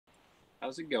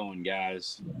How's it going,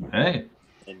 guys Hey.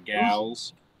 and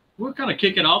gals? We'll kind of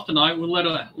kick it off tonight. We'll let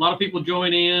a lot of people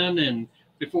join in, and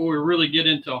before we really get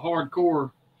into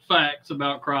hardcore facts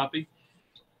about crappie.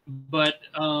 But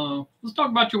let's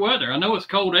talk about your weather. I know it's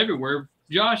cold everywhere.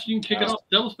 Josh, you can kick it off.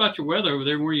 Tell us about your weather over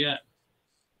there. Where you at?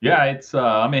 Yeah, it's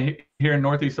I'm here in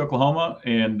Northeast Oklahoma,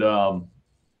 and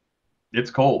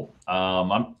it's cold.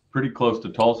 I'm pretty close to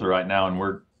Tulsa right now, and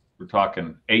we're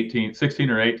talking 16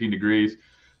 or 18 degrees.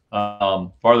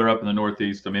 Farther up in the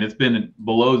Northeast, I mean, it's been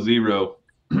below zero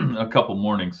a couple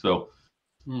mornings, so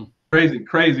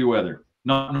crazy weather.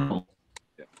 Not normal.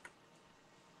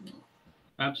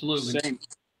 Absolutely.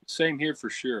 Same here for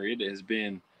sure. It has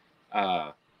been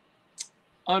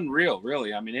unreal,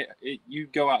 really. I mean, you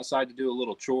go outside to do a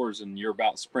little chores and you're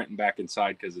about sprinting back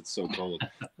inside because it's so cold.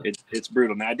 It's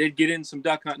brutal. Now, I did get in some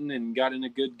duck hunting and got in a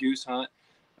good goose hunt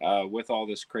with all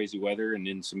this crazy weather and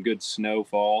in some good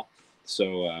snowfall.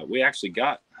 So we actually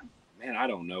got, man, I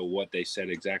don't know what they said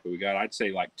exactly. We got, I'd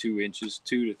say like 2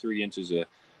 to 3 inches of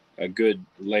a good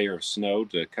layer of snow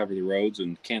to cover the roads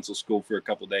and cancel school for a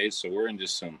couple of days. So we're in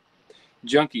just some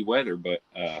junky weather, but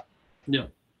yeah,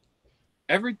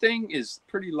 everything is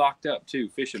pretty locked up too,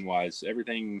 fishing wise.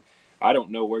 Everything, I don't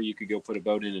know where you could go put a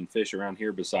boat in and fish around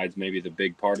here besides maybe the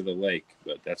big part of the lake,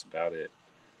 but that's about it.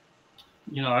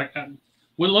 You know,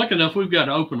 we're lucky enough we've got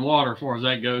open water as far as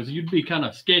that goes. You'd be kind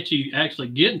of sketchy actually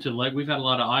getting to the lake. We've had a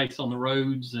lot of ice on the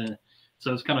roads, and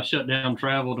so it's kind of shut down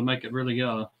travel to make it really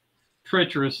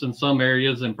treacherous in some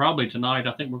areas. And probably tonight,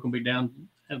 I think we're going to be down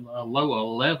at a low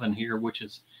 11 here, which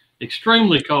is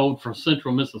extremely cold for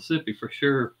central Mississippi for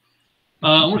sure.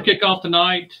 I'm going to kick off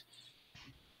tonight.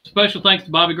 Special thanks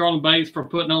to Bobby Garland Bates for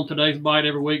putting on today's bite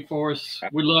every week for us.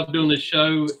 We love doing this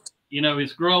show. You know,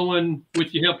 it's growing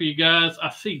with the help of you guys. I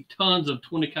see tons of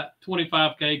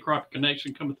 25K Crappie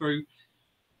Connection coming through.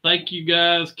 Thank you,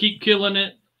 guys. Keep killing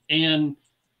it. And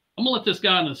I'm going to let this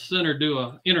guy in the center do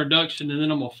an introduction, and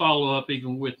then I'm going to follow up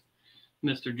even with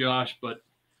Mr. Josh. But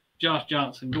Josh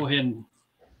Johnston, go ahead and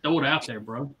throw it out there,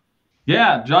 bro.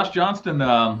 Yeah, Josh Johnston.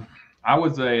 I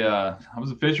was a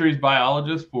fisheries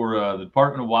biologist for the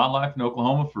Department of Wildlife in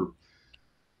Oklahoma for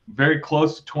very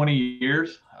close to 20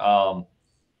 years.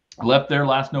 Left there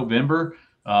last November.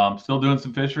 Still doing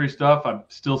some fishery stuff. I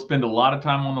still spend a lot of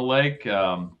time on the lake.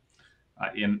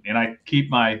 And I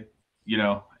keep my, you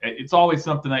know, it's always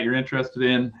something that you're interested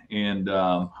in. And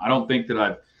I don't think that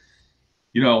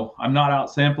I'm not out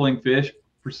sampling fish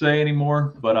per se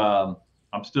anymore, but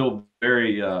I'm still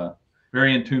very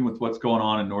in tune with what's going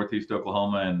on in Northeast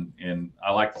Oklahoma. And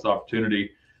I like this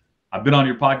opportunity. I've been on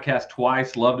your podcast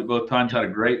twice, loved it both times, had a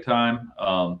great time.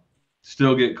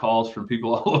 Still get calls from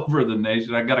people all over the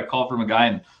nation. I got a call from a guy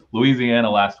in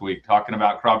Louisiana last week talking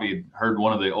about crappie. He'd heard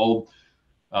one of the old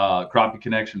Crappie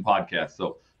Connection podcasts.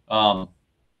 So,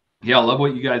 yeah, I love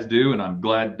what you guys do, and I'm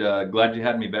glad you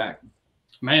had me back.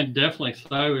 Man, definitely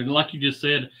so. And like you just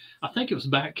said, I think it was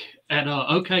back at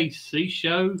OKC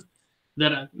show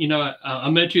that I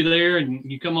met you there, and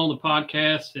you come on the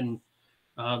podcast, and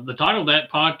the title of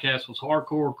that podcast was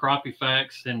Hardcore Crappie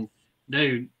Facts. And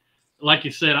dude, like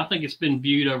you said, I think it's been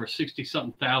viewed over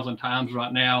 60-something thousand times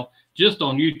right now, just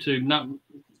on YouTube,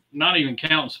 not even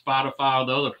counting Spotify or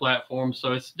the other platforms.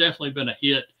 So it's definitely been a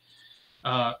hit.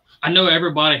 I know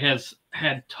everybody has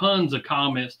had tons of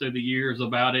comments through the years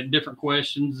about it, different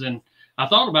questions. And I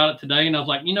thought about it today, and I was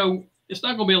like, it's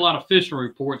not going to be a lot of fishing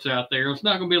reports out there. It's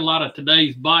not going to be a lot of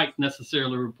today's bite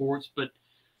necessarily reports, but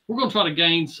we're going to try to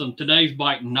gain some today's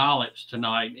bite knowledge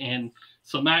tonight and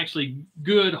some actually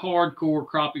good hardcore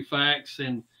crappie facts.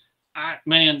 And I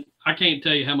can't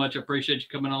tell you how much I appreciate you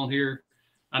coming on here.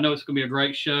 I know it's going to be a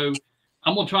great show.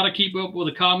 I'm going to try to keep up with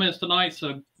the comments tonight,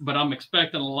 but I'm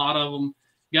expecting a lot of them.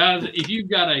 Guys, if you've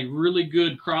got a really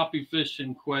good crappie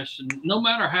fishing question, no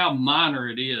matter how minor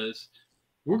it is,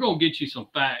 we're going to get you some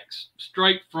facts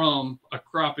straight from a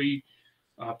crappie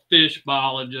fish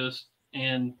biologist.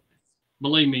 And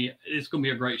believe me, it's going to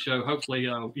be a great show. Hopefully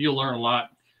you'll learn a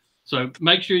lot. So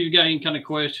make sure you got any kind of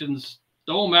questions,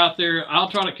 throw them out there.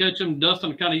 I'll try to catch them.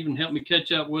 Dustin kind of even help me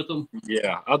catch up with them.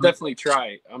 Yeah, I'll definitely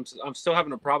try. I'm still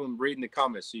having a problem reading the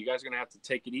comments, so you guys are going to have to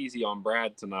take it easy on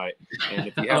Brad tonight. And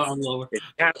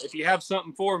if you have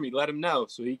something for me, let him know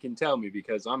so he can tell me,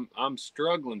 because I'm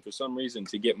struggling for some reason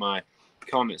to get my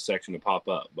comment section to pop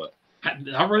up. But I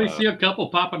already see a couple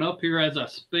popping up here as I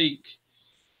speak.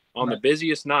 On the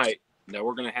busiest night that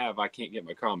we're gonna have, I can't get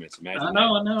my comments. Imagine.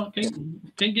 I know.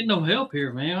 Can't get no help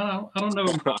here, man. I don't know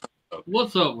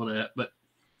what's up with that, but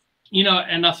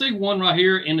and I see one right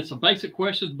here, and it's a basic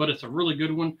question, but it's a really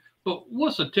good one. But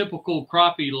what's a typical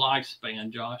crappie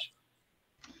lifespan, Josh?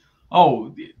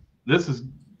 Oh, this is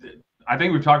I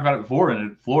think we've talked about it before,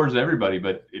 and it floors everybody.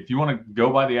 But if you want to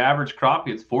go by the average crappie,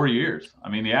 it's 4 years. I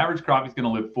mean, the average crappie is going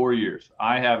to live 4 years.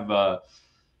 I've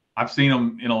seen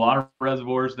them in a lot of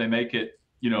reservoirs. They make it,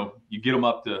 you get them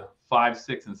up to 5,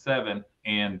 6, and 7,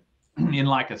 and in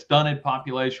like a stunted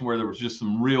population where there was just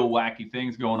some real wacky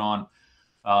things going on.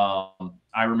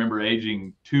 I remember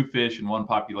aging 2 fish in one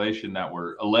population that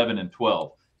were 11 and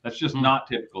 12. That's just not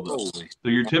typical, though. So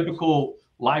your typical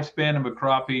lifespan of a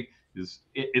crappie is,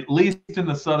 at least in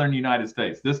the southern United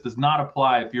States. This does not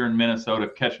apply if you're in Minnesota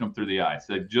catching them through the ice.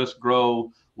 They just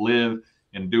grow, live,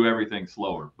 and do everything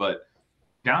slower. But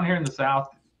down here in the South,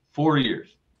 4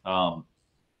 years.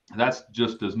 That's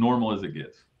just as normal as it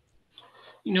gets.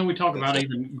 We talk about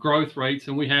even growth rates,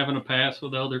 and we have in the past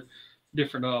with other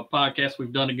different podcasts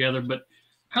we've done together. But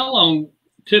how long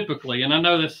typically, and I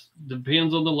know this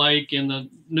depends on the lake and the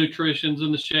nutritions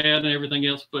and the shad and everything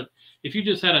else, but if you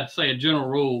just had to say a general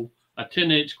rule, a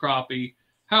 10-inch crappie,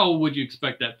 how old would you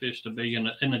expect that fish to be in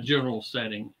a general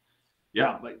setting?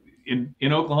 Yeah, like in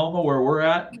Oklahoma where we're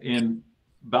at, and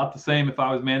about the same if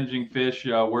I was managing fish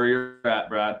where you're at,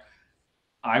 Brad,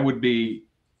 I want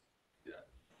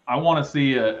to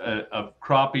see a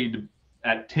crappie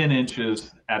at 10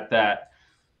 inches at that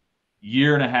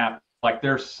year and a half, like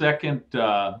their second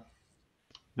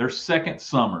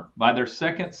summer. By their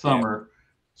second summer,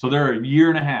 so they're a year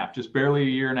and a half, just barely a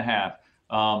year and a half.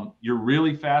 Your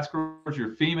really fast growers,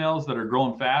 your females that are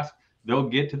growing fast, they'll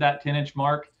get to that 10-inch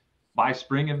mark by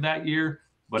spring of that year,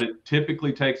 but it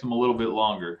typically takes them a little bit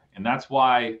longer. And that's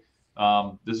why,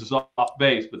 this is off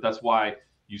base, but that's why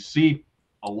you see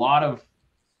a lot of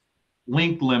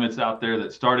length limits out there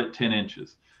that start at 10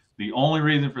 inches. The only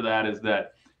reason for that is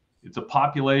that it's a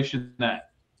population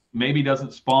that maybe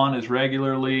doesn't spawn as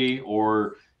regularly,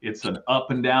 or it's an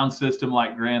up and down system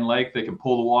like Grand Lake. They can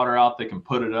pull the water out, they can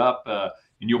put it up,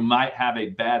 and you might have a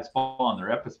bad spawn.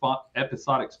 They're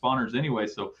episodic spawners anyway,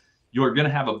 so you're going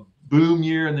to have a boom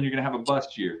year and then you're going to have a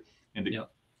bust year. And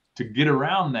to get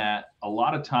around that, a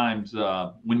lot of times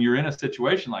when you're in a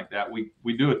situation like that, we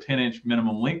do a 10-inch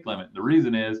minimum length limit. The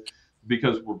reason is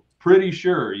because we're pretty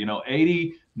sure,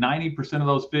 80, 90% of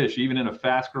those fish, even in a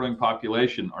fast growing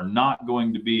population, are not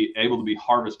going to be able to be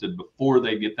harvested before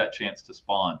they get that chance to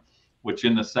spawn, which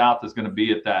in the South is going to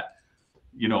be at that,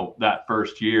 that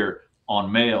first year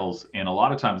on males, and a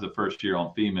lot of times the first year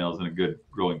on females in a good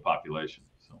growing population.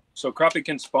 So crappie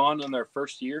can spawn on their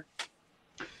first year?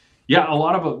 Yeah, a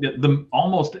lot of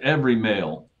almost every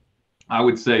male, I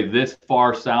would say this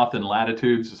far south in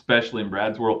latitudes, especially in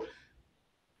Brad's world,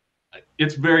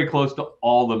 it's very close to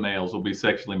all the males will be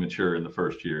sexually mature in the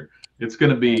first year. It's going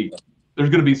to be, there's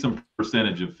going to be some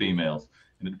percentage of females,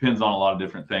 and it depends on a lot of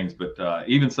different things, but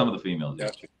even some of the females.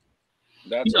 Gotcha.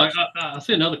 I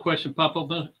see another question pop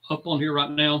up on here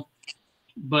right now,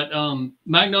 but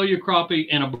magnolia crappie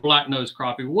and a black nose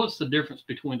crappie, what's the difference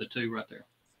between the two right there?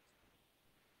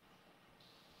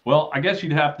 Well, I guess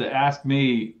you'd have to ask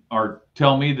me or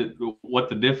tell me what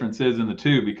the difference is in the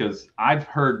two, because I've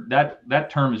heard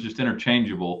that term is just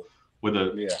interchangeable with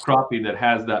a crappie that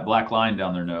has that black line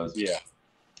down their nose. Yeah.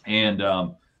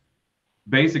 And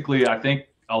basically, I think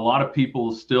a lot of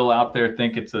people still out there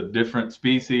think it's a different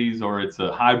species, or it's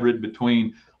a hybrid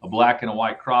between a black and a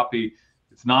white crappie.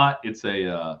 It's not. It's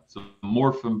a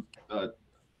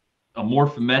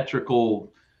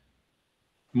morphological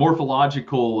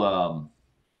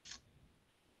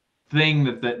thing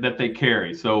that they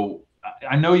carry. So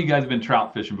I know you guys have been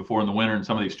trout fishing before in the winter in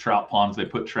some of these trout ponds they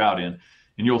put trout in,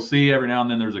 and you'll see every now and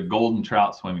then there's a golden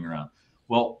trout swimming around.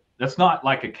 Well, that's not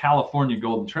like a California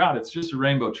golden trout. It's just a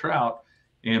rainbow trout,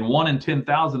 and 1 in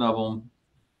 10,000 of them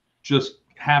just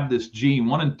have this gene.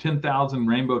 1 in 10,000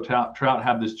 rainbow trout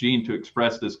have this gene to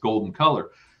express this golden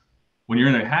color. When you're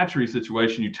in a hatchery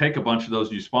situation, you take a bunch of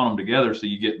those, you spawn them together, so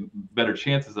you get better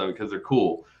chances of it because they're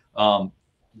cool.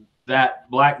 That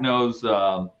black nose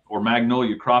or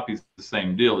magnolia crappie is the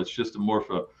same deal. It's just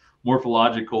a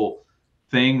morphological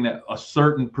thing that a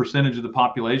certain percentage of the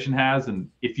population has. And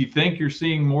if you think you're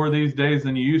seeing more these days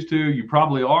than you used to, you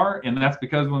probably are. And that's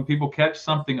because when people catch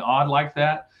something odd like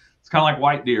that, it's kind of like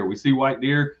white deer. We see white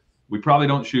deer, we probably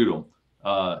don't shoot them.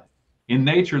 In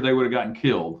nature, they would have gotten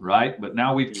killed, right? But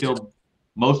now we've killed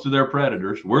most of their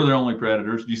predators. We're their only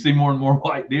predators. You see more and more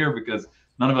white deer because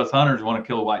none of us hunters want to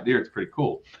kill a white deer. It's pretty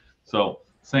cool. So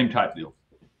same type deal.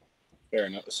 Fair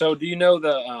enough. So do you know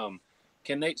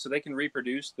so they can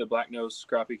reproduce, the black nose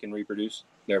crappie can reproduce?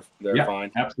 They're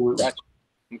fine. Absolutely. Gotcha.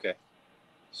 Okay.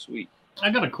 Sweet. I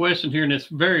got a question here, and it's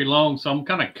very long, so I'm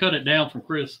kind of cut it down from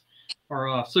Chris,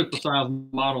 our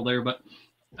supersized model there. But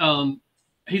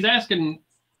he's asking,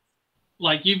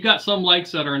 like you've got some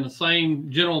lakes that are in the same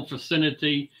general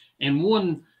vicinity, and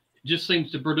one just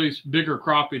seems to produce bigger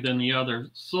crappie than the other.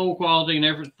 Soil quality and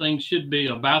everything should be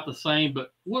about the same,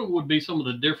 but what would be some of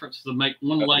the differences that make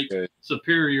one lake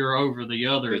superior over the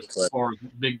other as far as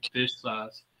big fish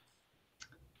size?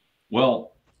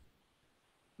 Well,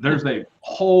 there's a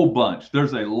whole bunch.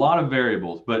 There's a lot of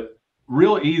variables, but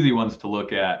real easy ones to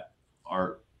look at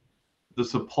are the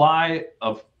supply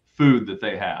of food that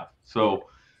they have. So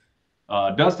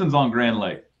Dustin's on Grand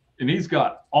Lake, and he's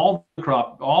got all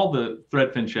the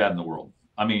threadfin shad in the world.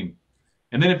 I mean,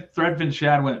 and then if threadfin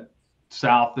shad went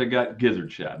south, they got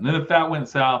gizzard shad. And then if that went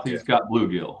south, he's got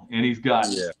bluegill, and he's got,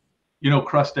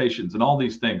 crustaceans and all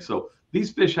these things. So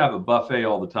these fish have a buffet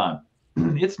all the time.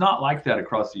 It's not like that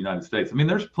across the United States. I mean,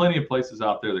 there's plenty of places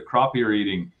out there that crappie are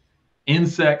eating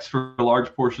insects for a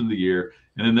large portion of the year,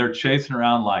 and then they're chasing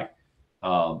around like,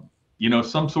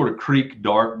 some sort of creek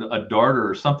darter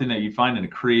or something that you find in a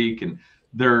creek, and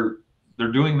they're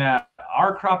doing that.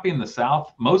 Our crappie in the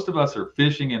South, most of us are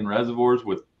fishing in reservoirs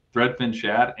with threadfin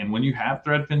shad, and when you have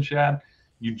threadfin shad,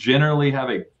 you generally have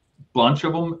a bunch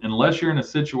of them, unless you're in a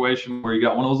situation where you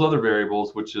got one of those other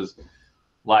variables, which is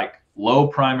like low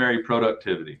primary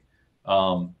productivity.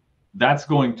 That's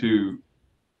going to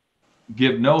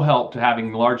give no help to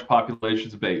having large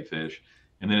populations of bait fish,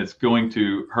 and then it's going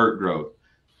to hurt growth.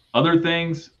 Other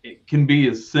things, it can be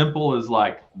as simple as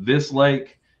like, this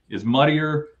lake is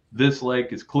muddier, this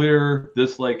lake is clearer,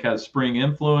 this lake has spring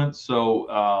influence,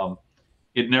 so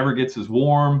it never gets as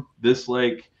warm. This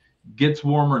lake gets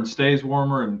warmer and stays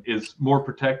warmer and is more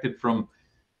protected from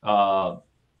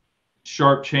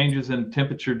sharp changes in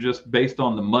temperature just based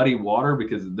on the muddy water,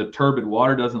 because the turbid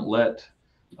water doesn't let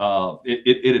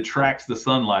it attracts the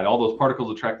sunlight. All those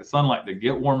particles attract the sunlight. They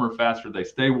get warmer faster, they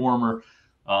stay warmer.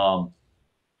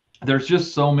 There's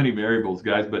just so many variables,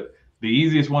 guys, but the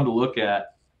easiest one to look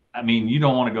at, I mean, you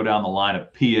don't want to go down the line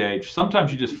of pH.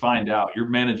 Sometimes you just find out you're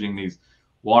managing these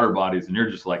water bodies and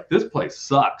you're just like, this place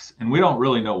sucks, and we don't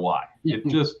really know why. It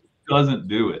just doesn't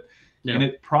do it. And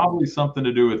it probably something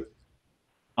to do with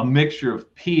a mixture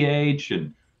of pH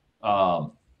and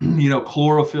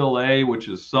chlorophyll A, which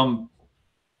is some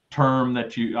term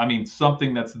that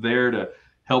something that's there to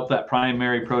help that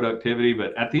primary productivity.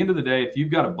 But at the end of the day, if you've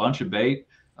got a bunch of bait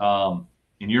and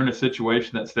you're in a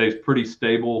situation that stays pretty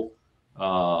stable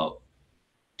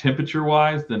temperature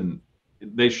wise, then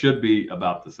they should be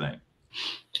about the same.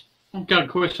 I've got a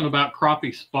question about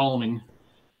crappie spawning.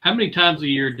 How many times a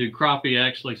year do crappie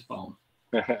actually spawn?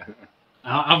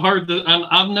 I've heard that.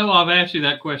 I know I've asked you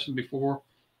that question before,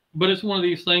 but it's one of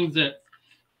these things that,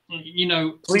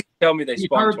 please tell me they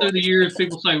spawn. You've heard through the years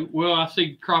people say, well, I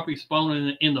see crappie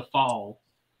spawning in the fall.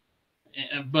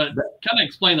 But kind of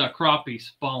explain the crappie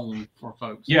spawn for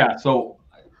folks. Yeah, so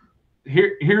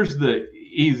here's the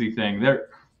easy thing there.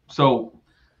 So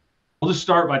we'll just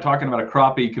start by talking about a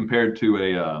crappie compared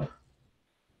to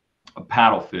a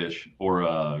paddlefish or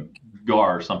a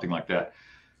gar or something like that.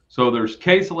 So there's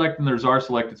K-select and there's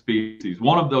R-selected species.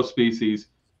 One of those species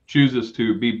chooses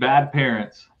to be bad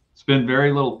parents, spend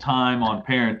very little time on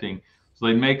parenting. So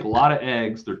they make a lot of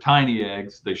eggs. They're tiny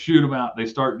eggs. They shoot them out. They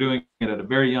start doing it at a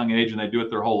very young age, and they do it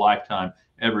their whole lifetime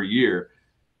every year.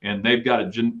 And they've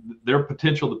got their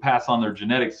potential to pass on their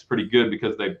genetics is pretty good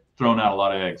because they've thrown out a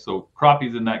lot of eggs. So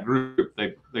crappies in that group,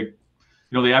 the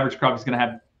average crappie is going to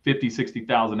have 50,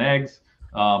 60,000 eggs,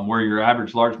 where your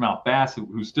average largemouth bass,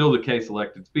 who's still the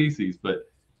K-selected species,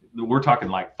 but we're talking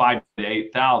like 5,000 to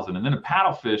 8,000. And then a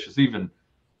paddlefish is even,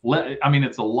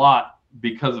 it's a lot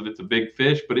because it's a big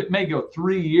fish, but it may go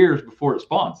 3 years before it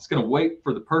spawns. It's going to wait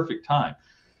for the perfect time.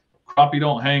 Crappie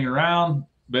don't hang around.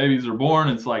 Babies are born.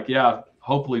 It's like, yeah,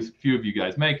 hopefully a few of you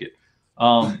guys make it.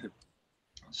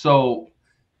 So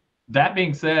that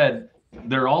being said,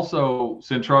 they're also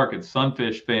centrarchids,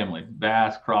 sunfish family,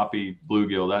 bass, crappie,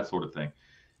 bluegill, that sort of thing.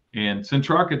 And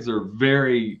centrarchids are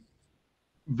very,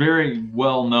 very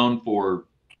well known for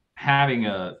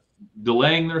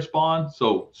delaying their spawn.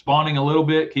 So spawning a little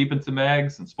bit, keeping some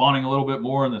eggs, and spawning a little bit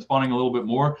more, and then spawning a little bit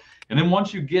more. And then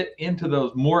once you get into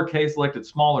those more K-selected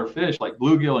smaller fish like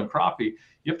bluegill and crappie,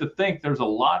 you have to think there's a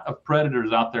lot of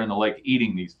predators out there in the lake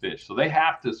eating these fish. So they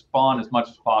have to spawn as much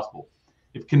as possible.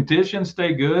 If conditions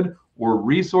stay good, or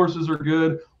resources are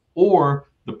good, or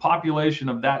the population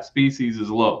of that species is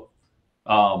low,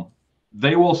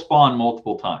 they will spawn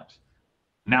multiple times.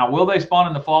 Now, will they spawn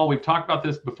in the fall? We've talked about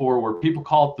this before, where people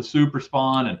call it the super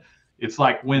spawn, and it's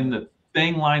like when the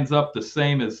thing lines up the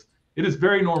same as, it is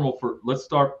very normal for,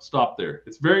 stop there.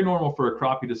 It's very normal for a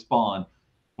crappie to spawn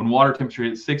when water temperature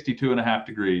hits 62.5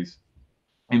 degrees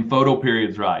and photo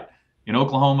period's right. In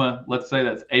Oklahoma, let's say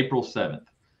that's April 7th.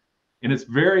 And it's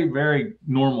very, very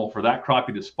normal for that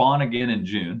crappie to spawn again in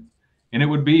June. And it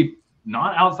would be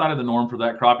not outside of the norm for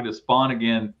that crappie to spawn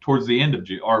again towards the end of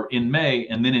June or in May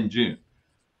and then in June.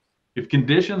 If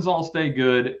conditions all stay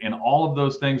good and all of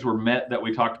those things were met that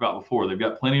we talked about before, they've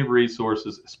got plenty of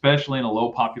resources, especially in a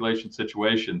low population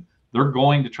situation, they're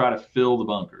going to try to fill the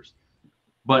bunkers.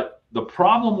 But the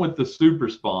problem with the super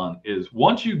spawn is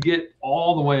once you get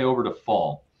all the way over to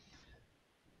fall,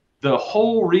 the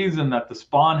whole reason that the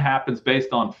spawn happens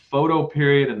based on photo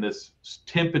period and this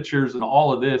temperatures and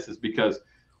all of this is because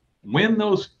when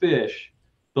those fish,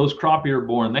 those crappie are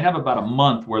born, they have about a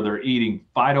month where they're eating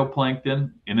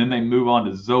phytoplankton and then they move on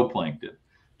to zooplankton,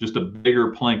 just a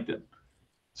bigger plankton,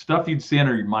 stuff you'd see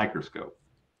under your microscope.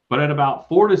 But at about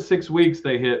 4 to 6 weeks,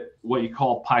 they hit what you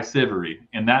call piscivory,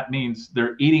 and that means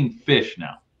they're eating fish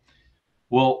now.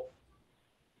 Well,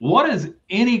 what is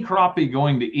any crappie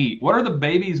going to eat? What are the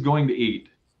babies going to eat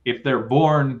if they're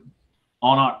born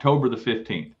on October the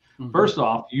 15th? First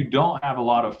off, you don't have a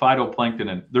lot of phytoplankton,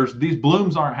 and these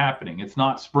blooms aren't happening. It's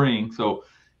not spring, so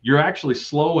you're actually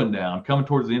slowing down, coming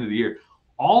towards the end of the year.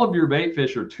 All of your bait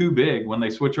fish are too big. When they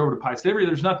switch over to piscivory,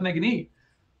 there's nothing they can eat.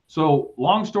 So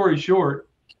long story short,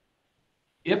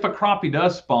 if a crappie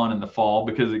does spawn in the fall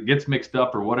because it gets mixed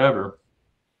up or whatever,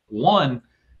 one,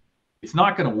 it's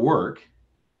not going to work,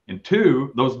 and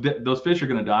two, those fish are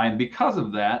going to die. And because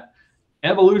of that,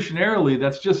 evolutionarily,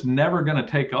 that's just never going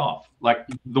to take off. Like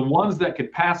the ones that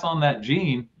could pass on that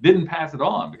gene didn't pass it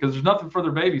on because there's nothing for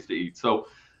their babies to eat. So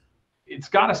it's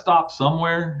got to stop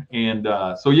somewhere. And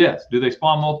so yes, do they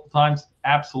spawn multiple times?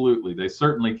 Absolutely, they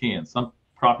certainly can. Some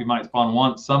crappie might spawn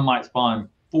once, some might spawn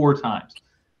 4 times.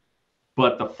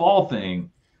 But the fall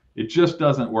thing, it just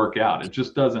doesn't work out. It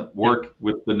just doesn't work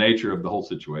with the nature of the whole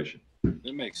situation.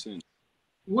 It makes sense.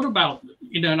 What about,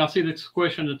 and I see this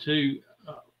question too,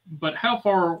 but how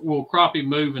far will crappie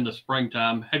move in the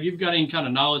springtime? Have you got any kind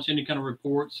of knowledge, any kind of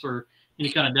reports or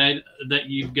any kind of data that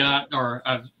you've got or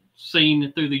I've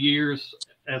seen through the years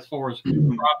as far as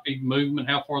crappie movement,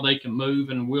 how far they can move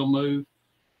and will move?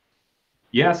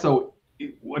 Yeah, so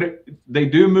they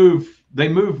do move. They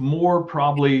move more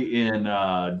probably in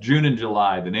June and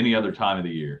July than any other time of the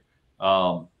year.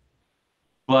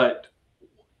 But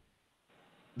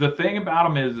the thing about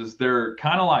them is they're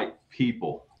kind of like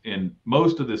people. In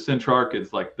most of the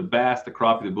centrarchids, like the bass, the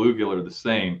crappie, the bluegill are the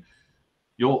same.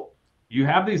 You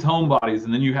have these home bodies,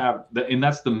 and then you have and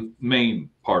that's the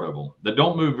main part of them that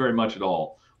don't move very much at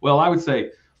all. Well, I would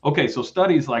say, okay, so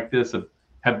studies like this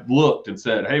have looked and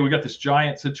said, hey, we got this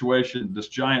giant situation, this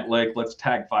giant lake, let's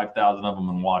tag 5,000 of them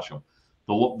and watch them.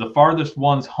 The farthest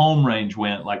one's home range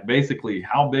went, like basically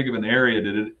how big of an area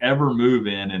did it ever move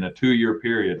in a 2-year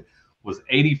period, was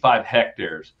 85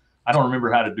 hectares. I don't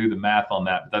remember how to do the math on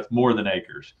that, but that's more than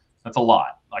acres. That's a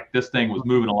lot. Like this thing was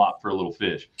moving a lot for a little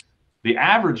fish. The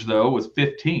average though was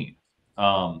 15,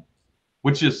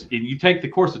 which is, if you take the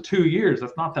course of 2 years,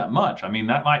 that's not that much. I mean,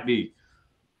 that might be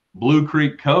Blue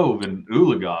Creek Cove and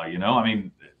Oolaga, I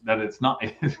mean, that it's not,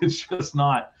 it's just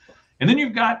not. And then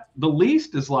you've got the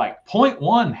least is like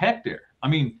 0.1 hectare. I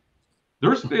mean,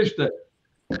 there's fish that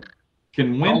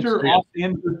can winter off the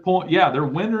end of this point. Yeah, they're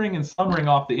wintering and summering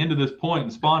off the end of this point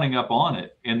and spawning up on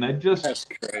it. And that's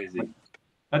crazy.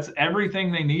 That's everything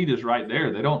they need is right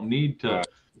there. They don't need to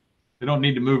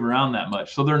move around that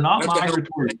much. So they're not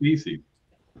migratory species.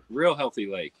 Real healthy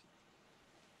lake.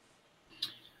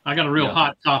 I got a real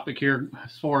hot topic here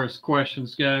as far as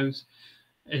questions goes.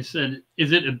 It said,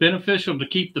 is it beneficial to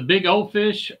keep the big old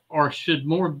fish or should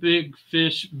more big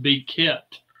fish be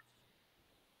kept?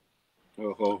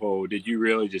 Oh, did you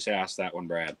really just ask that one,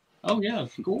 Brad? Oh, yeah,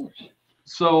 of course.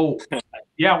 So,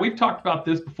 yeah, we've talked about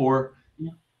this before.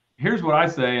 Here's what I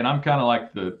say, and I'm kind of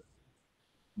like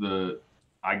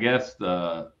I guess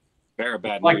the bear of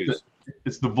bad news.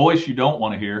 It's the voice you don't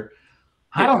want to hear.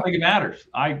 I don't think it matters.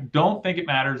 I don't think it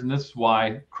matters, and this is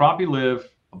why. Crappie live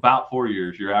about 4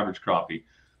 years, your average crappie.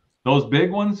 Those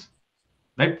big ones,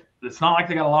 it's not like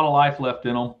they got a lot of life left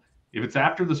in them. If it's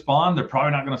after the spawn, they're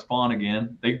probably not going to spawn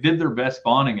again. They did their best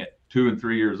spawning at 2 and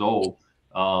 3 years old.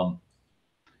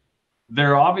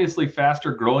 They're obviously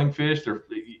faster growing fish. They're,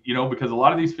 because a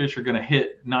lot of these fish are going to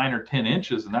hit 9 or 10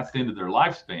 inches, and that's the end of their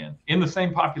lifespan in the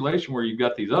same population where you've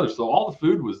got these others. So all the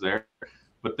food was there,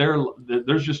 but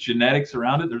there's just genetics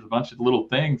around it. There's a bunch of little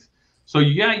things. So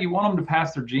yeah, you want them to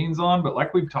pass their genes on, but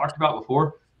like we've talked about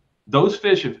before, those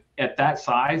fish at that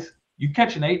size, you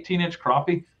catch an 18-inch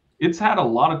crappie, it's had a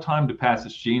lot of time to pass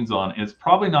its genes on, and it's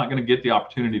probably not going to get the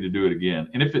opportunity to do it again.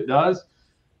 And if it does,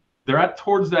 they're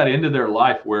towards that end of their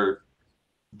life where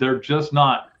they're just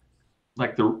not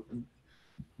like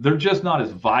they're just not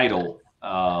as vital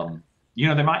you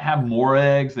know, they might have more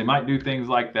eggs, they might do things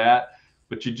like that,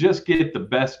 but you just get the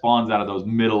best spawns out of those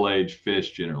middle-aged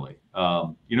fish generally.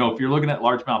 You know, if you're looking at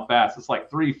largemouth bass, it's like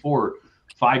 3, 4,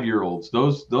 5-year-olds.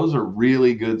 Those are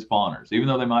really good spawners, even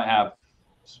though they might have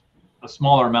a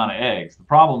smaller amount of eggs. The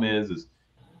problem is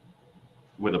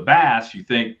with a bass, you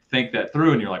think that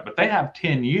through, and you're like, but they have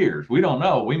 10 years. We don't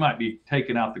know. We might be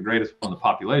taking out the greatest one in the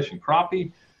population.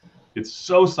 Crappie, it's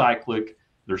so cyclic.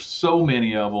 There's so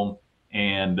many of them,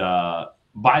 and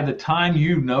by the time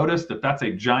you notice that that's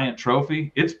a giant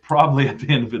trophy, it's probably at the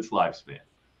end of its lifespan.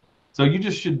 So you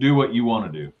just should do what you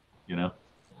want to do, you know.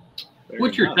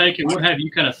 What's your take, and what have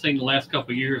you kind of seen the last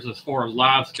couple of years as far as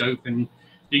live scope? And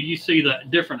do you see the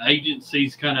different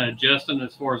agencies kind of adjusting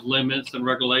as far as limits and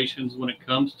regulations when it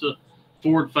comes to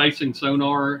forward-facing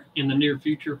sonar in the near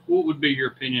future? What would be your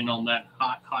opinion on that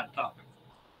hot topic?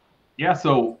 Yeah,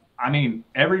 so I mean,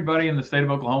 everybody in the state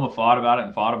of Oklahoma fought about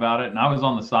it, and I was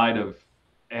on the side of,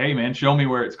 hey man, show me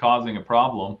where it's causing a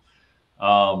problem,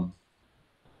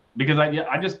 because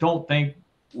I just don't think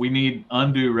we need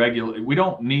we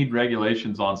don't need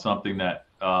regulations on something that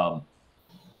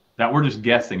that we're just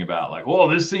guessing about. Like, well,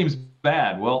 this seems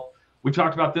bad. Well, we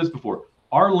talked about this before.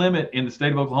 Our limit in the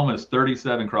state of Oklahoma is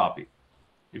 37 crappie.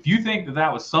 If you think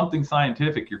that was something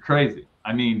scientific, you're crazy.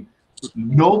 I mean,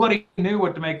 nobody knew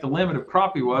what to make the limit of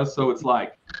crappie was, so it's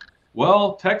like,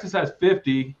 well, Texas has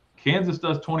 50, Kansas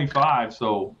does 25,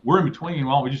 so we're in between.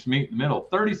 Why don't we just meet in the middle?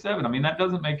 37. I mean, that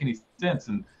doesn't make any sense.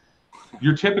 And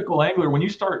your typical angler, when you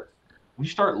start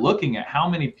looking at how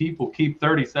many people keep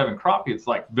 37 crappie, it's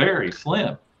like very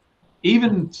slim.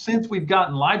 Even since we've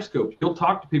gotten live scope, you'll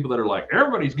talk to people that are like,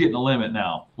 everybody's getting a limit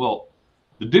now. Well,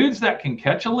 the dudes that can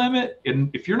catch a limit, and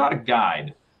if you're not a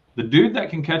guide, the dude that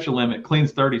can catch a limit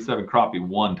cleans 37 crappie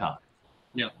one time.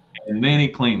 Yeah. And then he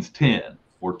cleans 10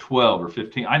 or 12 or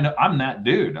 15. I know I'm that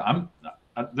dude.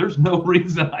 There's no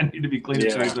reason I need to be cleaning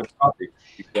 37 crappie.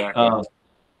 Exactly.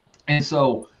 And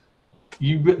so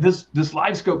this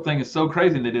live scope thing is so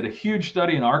crazy. And they did a huge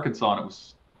study in Arkansas, and it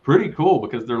was pretty cool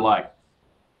because they're like,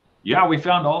 yeah, we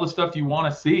found all the stuff you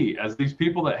want to see. As these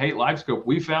people that hate live scope,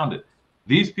 we found it.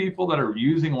 These people that are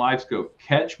using live scope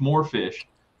catch more fish.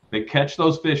 They catch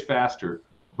those fish faster.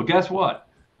 But guess what?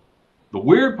 The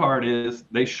weird part is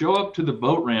they show up to the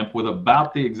boat ramp with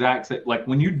about the exact same, like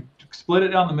when you split it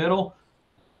down the middle,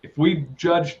 if we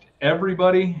judged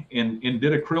everybody and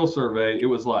did a krill survey, it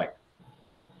was like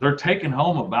they're taking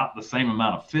home about the same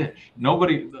amount of fish.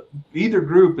 Either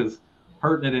group is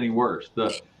hurting it any worse.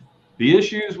 The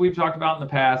issues we've talked about in the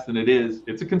past, and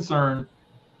it's a concern,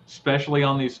 especially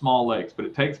on these small lakes, but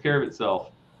it takes care of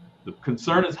itself. The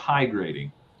concern is high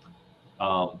grading.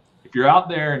 If you're out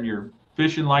there and you're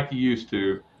fishing like you used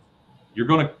to,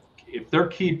 if they're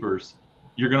keepers,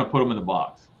 you're going to put them in the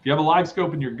box. If you have a live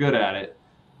scope and you're good at it,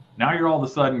 now you're all of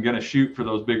a sudden going to shoot for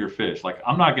those bigger fish. Like,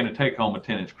 I'm not going to take home a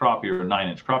 10-inch crappie or a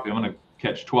 9-inch crappie. I'm going to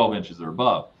catch 12 inches or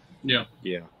above. Yeah.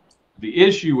 Yeah. The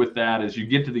issue with that is you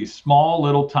get to these small,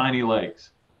 little, tiny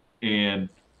lakes, and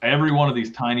every one of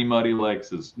these tiny, muddy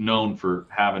lakes is known for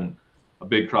having a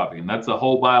big crappie. And that's a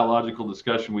whole biological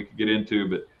discussion we could get into.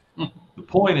 But the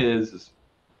point is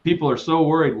people are so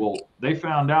worried. Well, they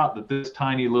found out that this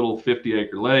tiny little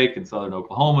 50-acre lake in southern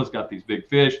Oklahoma's got these big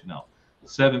fish. No,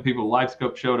 7 people with live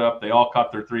scope showed up. They all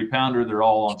caught their 3-pounder. They're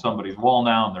all on somebody's wall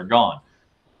now, and they're gone.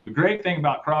 The great thing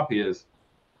about crappie is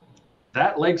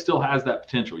that lake still has that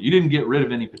potential. You didn't get rid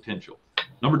of any potential.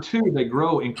 Number 2, they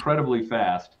grow incredibly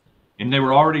fast, and they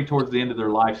were already towards the end of their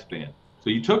lifespan. So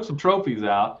you took some trophies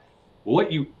out. Well, what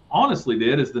you honestly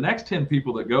did is the next 10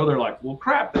 people that go, they're like, well,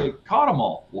 crap, they caught them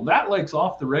all. Well, that lake's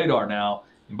off the radar now.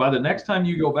 And by the next time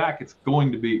you go back, it's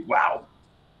going to be, wow,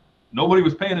 nobody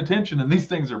was paying attention and these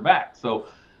things are back. So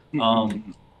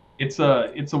it's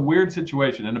a weird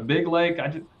situation. In a big lake,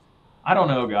 I don't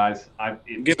know, guys.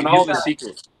 Given all the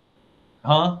secrets.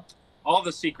 Huh? All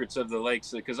the secrets of the lakes,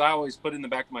 because I always put in the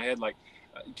back of my head, like,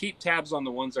 keep tabs on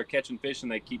the ones that are catching fish,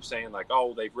 and they keep saying, like,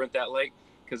 oh, they've rent that lake.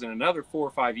 Because in another 4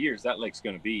 or 5 years, that lake's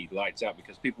going to be lights out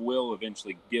because people will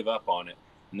eventually give up on it.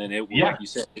 And then it will, like you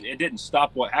said, it didn't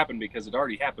stop what happened because it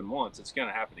already happened once. It's going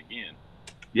to happen again.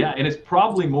 Yeah, and it's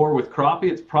probably more with crappie.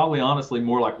 It's probably honestly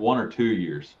more like 1 or 2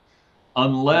 years.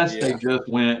 Unless they just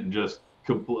went and just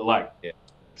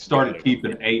started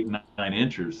keeping 8 and 9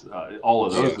 inches, all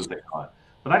of those that they caught.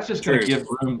 But that's just going to give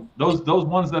room. Those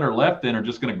ones that are left in are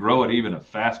just going to grow at even a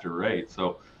faster rate.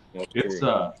 So it's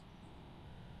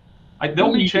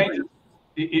there'll be changes.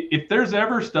 If there's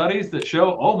ever studies that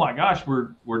show, oh my gosh,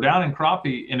 we're down in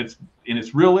crappie and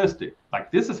it's realistic,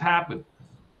 like this has happened,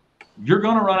 you're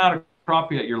going to run out of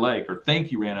crappie at your lake or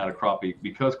think you ran out of crappie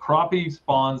because crappie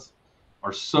spawns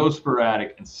are so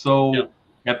sporadic and so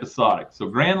episodic. So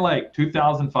Grand Lake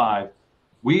 2005,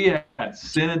 we had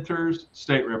senators,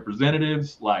 state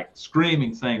representatives like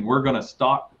screaming, saying we're going to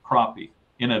stock crappie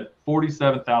in a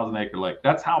 47,000 acre lake.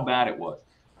 That's how bad it was,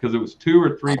 because it was 2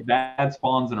 or 3 bad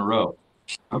spawns in a row.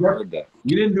 I've heard that.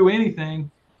 We didn't do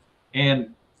anything, and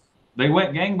they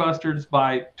went gangbusters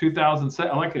by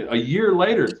 2007. Like a year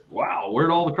later, wow,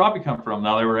 where'd all the crappie come from?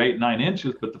 Now they were 8, 9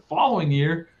 inches, but the following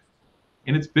year,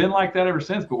 and it's been like that ever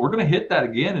since. But we're going to hit that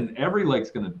again, and every lake's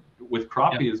going to, with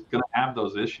crappie, is going to have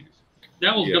those issues.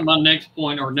 That was my next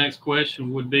point or next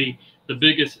question would be the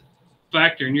biggest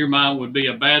factor in your mind would be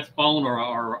a bad spawn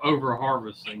or over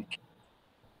harvesting.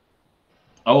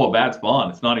 Oh, a bad spawn.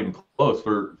 It's not even close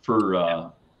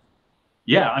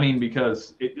yeah, I mean,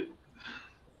 because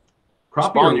crappie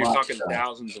spawn, you're talking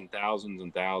thousands and thousands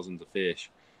and thousands of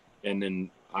fish. And then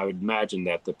I would imagine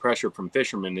that the pressure from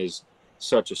fishermen is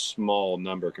such a small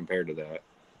number compared to that.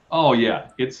 Oh yeah,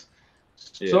 it's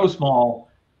so small.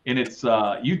 And it's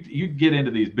you get into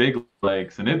these big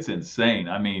lakes and it's insane.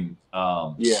 I mean,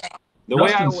 the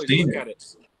way I always look at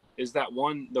it is that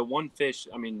the one fish.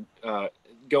 I mean,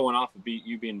 going off of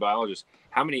you being a biologist,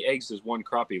 how many eggs does one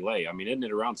crappie lay? I mean, isn't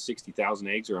it around 60,000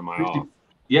 eggs, or am I off?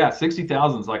 Yeah,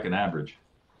 60,000 is like an average.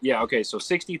 Yeah, okay, so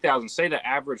 60,000. Say the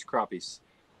average crappies.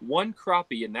 One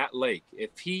crappie in that lake,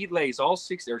 if he lays all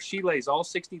 60 or she lays all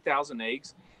 60,000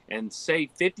 eggs, and say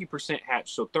 50%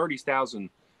 hatch, so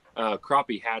 30,000.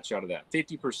 Crappie hatch out of that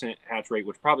 50% hatch rate,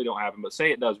 which probably don't happen, but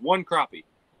say it does, one crappie,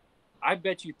 I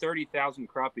bet you 30,000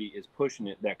 crappie is pushing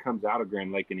it that comes out of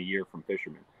Grand Lake in a year from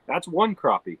fishermen. That's one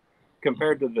crappie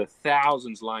compared to the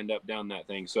thousands lined up down that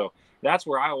thing. So that's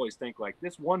where I always think, like,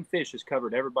 this one fish has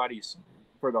covered everybody's,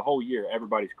 for the whole year,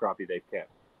 everybody's crappie they've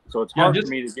kept. So it's hard for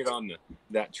me to get on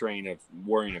that train of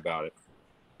worrying about it.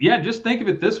 Yeah, just think of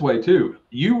it this way too.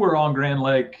 You were on Grand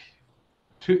Lake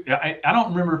I don't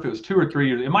remember if it was 2 or 3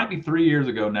 years. It might be 3 years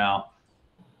ago now,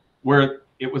 where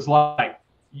it was like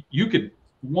you could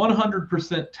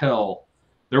 100% tell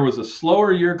there was a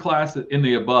slower year class in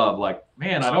the above. Like,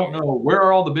 man, I don't know, where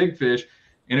are all the big fish?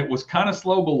 And it was kind of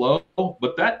slow below,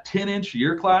 but that 10-inch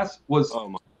year class was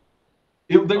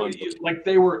like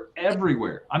they were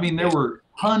everywhere. I mean, there were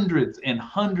hundreds and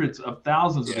hundreds of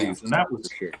thousands of these, and that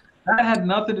had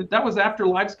nothing. That was after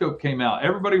LiveScope came out.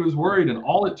 Everybody was worried, and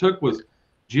all it took was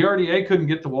GRDA couldn't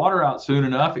get the water out soon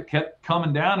enough. It kept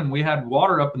coming down, and we had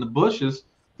water up in the bushes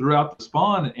throughout the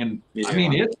spawn. And I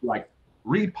mean, it like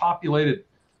repopulated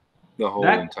the whole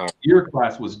entire year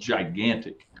class. Was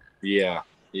gigantic. Yeah.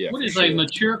 What is a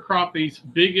mature crappie's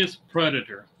biggest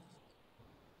predator?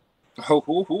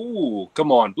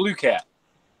 Come on, blue cat.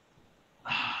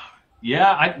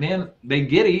 Yeah, man, they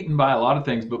get eaten by a lot of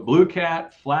things, but blue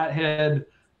cat, flathead,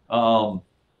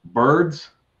 birds.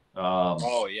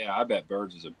 I bet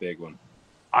birds is a big one.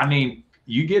 I mean,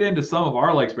 you get into some of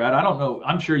our lakes, Brad. I don't know.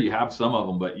 I'm sure you have some of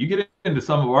them, but you get into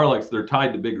some of our lakes, they're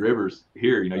tied to big rivers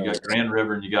here. You know, you got Grand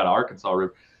River and you got Arkansas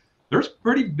River. There's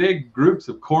pretty big groups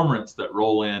of cormorants that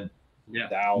roll in. Yeah.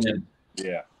 Thousands.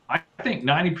 Yeah. I think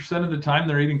 90% of the time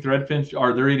they're eating threadfin,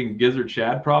 or they're eating gizzard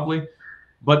shad probably,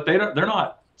 but they're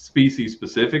not species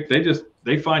specific.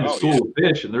 They find a school of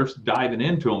fish and they're diving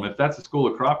into them. If that's a school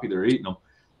of crappie, they're eating them.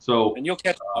 So, and you'll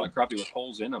catch a lot of crappie with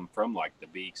holes in them from like the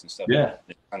beaks and stuff. Yeah.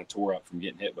 They kind of tore up from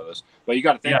getting hit by this. But you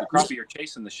got to think the crappie are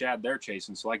chasing the shad they're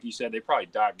chasing. So like you said, they probably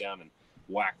dive down and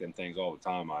whack them things all the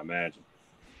time, I imagine.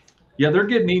 Yeah, they're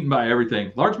getting eaten by everything.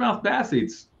 Largemouth bass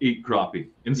eat crappie.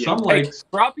 In some lakes,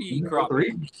 crappie eat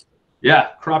crappie. Yeah,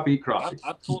 crappie eat crappie.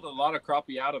 I've pulled a lot of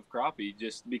crappie out of crappie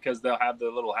just because they'll have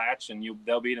the little hatch and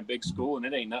they'll be in a big school, and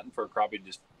it ain't nothing for a crappie to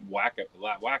just whack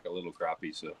a little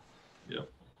crappie. So, yeah.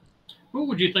 What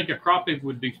would you think a crappie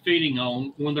would be feeding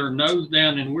on when they're nose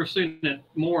down? And we're seeing it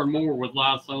more and more with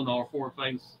live sonar,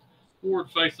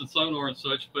 forward-facing sonar and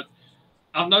such. But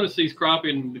I've noticed these crappie,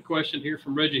 and the question here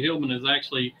from Reggie Hillman is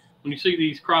actually, when you see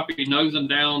these crappie nosing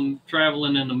down,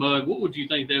 traveling in the mud, what would you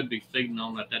think they would be feeding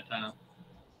on at that time?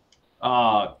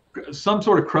 Some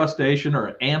sort of crustacean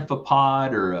or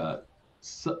amphipod or,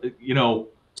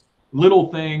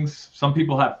 little things. Some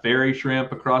people have fairy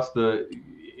shrimp across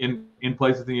in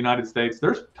places in the United States.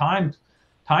 There's time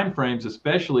frames,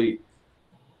 especially.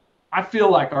 I feel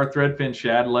like our threadfin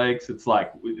shad lakes,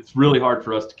 it's really hard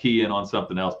for us to key in on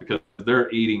something else because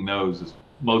they're eating those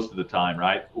most of the time,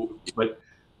 right? But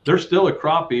there's still a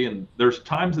crappie, and there's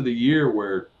times of the year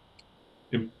where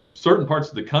in certain parts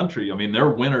of the country, I mean, their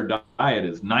winter diet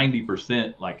is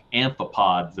 90% like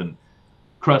amphipods and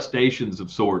crustaceans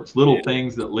of sorts, little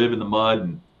things that live in the mud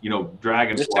and,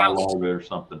 dragonfly larvae or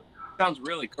something. Sounds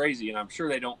really crazy, and I'm sure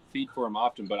they don't feed for them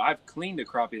often, but I've cleaned a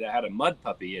crappie that had a mud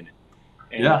puppy in it.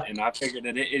 And I figured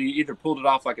that it either pulled it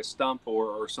off like a stump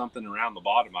or something around the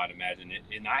bottom, I'd imagine it.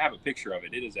 And I have a picture of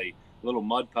it. It is a little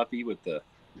mud puppy with the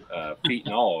feet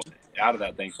and all out of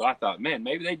that thing. So I thought, man,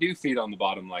 maybe they do feed on the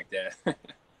bottom like that.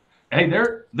 Hey,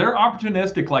 they're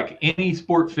opportunistic like any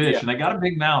sport fish, Yeah. and they got a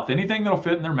big mouth. Anything that'll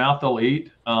fit in their mouth, they'll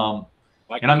eat.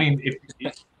 Like and I mean,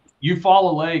 if you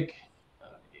fall a lake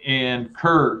and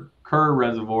Kerr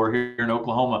Reservoir here in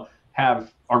Oklahoma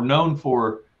are known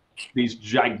for these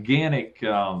gigantic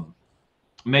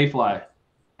mayfly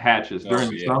hatches during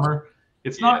the summer.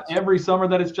 It's not every summer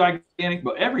that it's gigantic,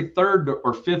 but every third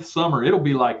or fifth summer, it'll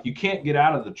be like you can't get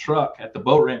out of the truck at the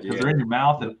boat ramp because they're in your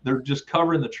mouth and they're just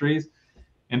covering the trees.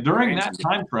 And during that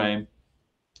time frame,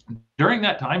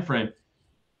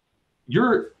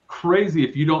 you're crazy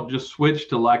if you don't just switch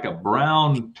to like a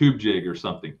brown tube jig or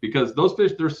something, because those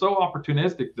fish, they're so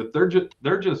opportunistic that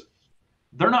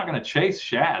they're not going to chase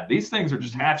shad. These things are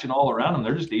just hatching all around them.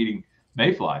 They're just eating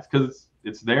mayflies because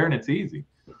it's there and it's easy.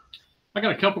 I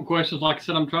got a couple questions. Like I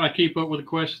said, I'm trying to keep up with the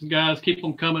questions, guys. Keep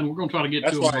them coming. We're going to try to get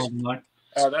to them.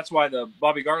 That's why the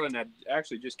Bobby Garland had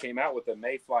actually just came out with a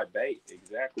mayfly bait,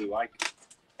 exactly like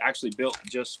actually built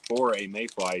just for a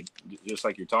mayfly, just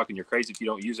like you're talking. You're crazy if you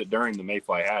don't use it during the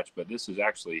mayfly hatch, but this is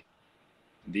actually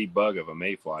the bug of a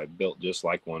mayfly built just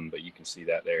like one, but you can see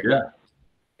that there. Yeah.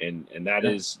 And that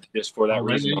is just for that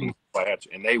reason on the mayfly hatch.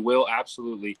 And they will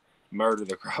absolutely murder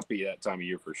the crappie that time of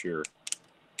year for sure.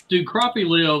 Do crappie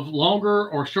live longer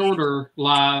or shorter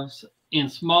lives in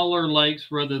smaller lakes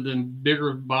rather than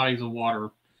bigger bodies of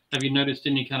water? Have you noticed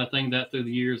any kind of thing that through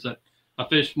the years that a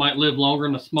fish might live longer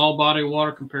in a small body of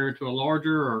water compared to a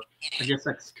larger? Or I guess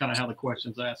that's kind of how the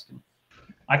question's asking.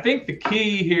 I think the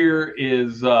key here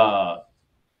is how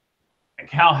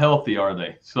healthy are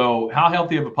they? So how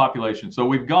healthy of a population? So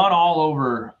we've gone all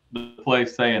over the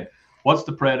place saying, what's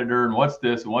the predator and what's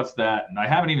this and what's that? And I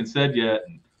haven't even said yet,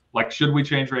 like, should we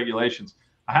change regulations?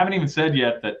 I haven't even said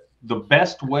yet that the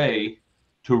best way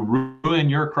to ruin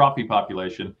your crappie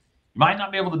population, you might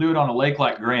not be able to do it on a lake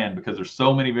like Grand because there's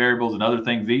so many variables and other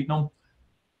things eating them.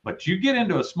 But you get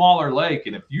into a smaller lake,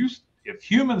 and if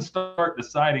humans start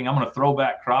deciding I'm going to throw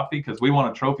back crappie because we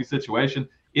want a trophy situation,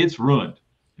 it's ruined.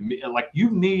 Like,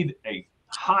 you need a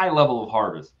high level of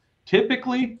harvest,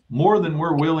 typically more than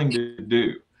we're willing to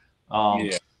do.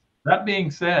 That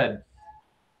being said,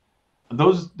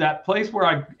 that place where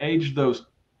I aged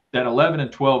that 11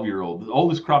 and 12-year-old, the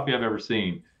oldest crappie I've ever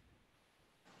seen,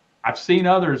 I've seen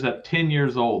others at 10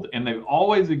 years old, and they've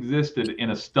always existed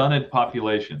in a stunted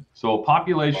population. So a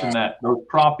population that those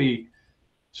crappie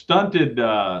stunted,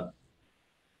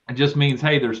 it just means,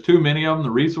 hey, there's too many of them,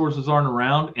 the resources aren't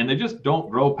around, and they just don't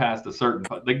grow past a certain,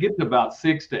 they get to about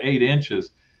 6 to 8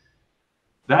 inches.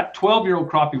 That 12-year-old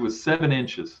crappie was 7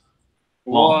 inches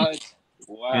long. What?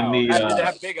 Wow. Did it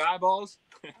have big eyeballs?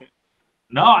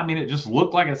 No, I mean, it just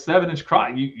looked like a 7-inch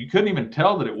crappie. You couldn't even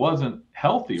tell that it wasn't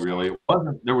healthy, really. It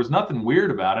wasn't. There was nothing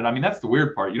weird about it. I mean, that's the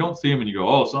weird part. You don't see them and you go,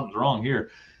 oh, something's wrong here.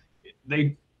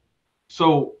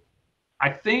 So I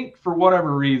think for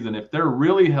whatever reason, if they're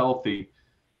really healthy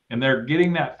and they're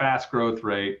getting that fast growth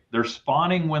rate, they're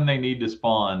spawning when they need to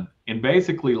spawn, and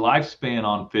basically lifespan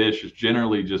on fish is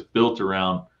generally just built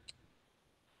around.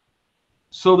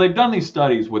 So they've done these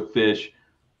studies with fish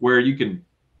where you can,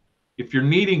 if you're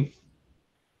needing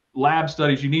lab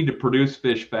studies, you need to produce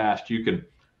fish fast, you can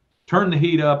turn the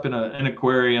heat up in an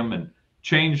aquarium and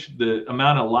change the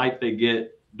amount of light they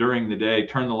get during the day,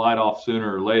 turn the light off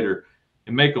sooner or later,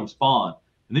 and make them spawn.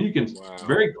 And then you can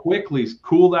very quickly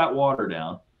cool that water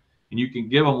down, and you can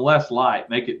give them less light,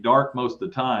 make it dark most of the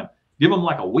time, give them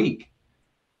like a week,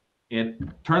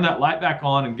 and turn that light back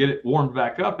on and get it warmed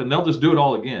back up, and they'll just do it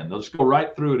all again. They'll just go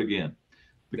right through it again.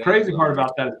 The crazy part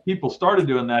about that is people started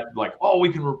doing that, like, oh,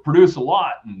 we can produce a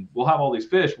lot and we'll have all these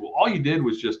fish. Well, all you did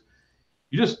was you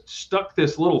just stuck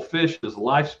this little fish's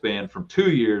lifespan from 2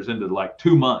 years into like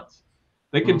 2 months.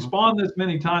 They can spawn this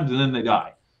many times and then they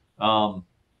die.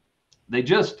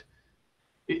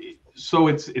 So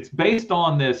it's based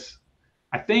on this.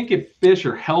 I think if fish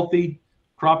are healthy,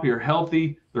 crappie are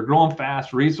healthy, they're growing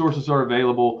fast, resources are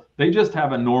available, they just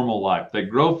have a normal life. They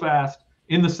grow fast.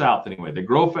 In the South anyway, they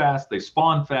grow fast, they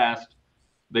spawn fast,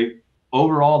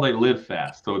 overall they live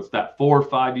fast. So it's that 4 or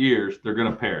 5 years they're going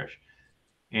to perish.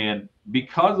 And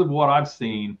because of what I've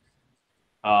seen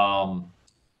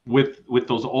with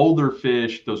those older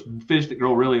fish, those fish that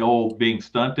grow really old being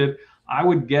stunted, I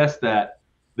would guess that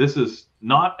this is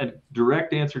not a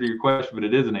direct answer to your question, but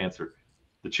it is an answer.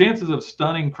 The chances of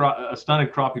stunting a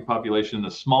stunted crappie population in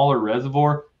a smaller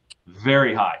reservoir,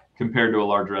 very high compared to a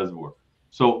large reservoir.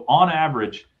 So on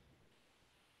average,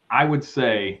 I would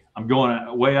say, I'm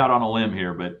going way out on a limb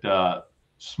here, but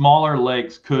smaller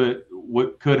lakes could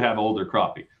have older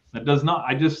crappie. That does not.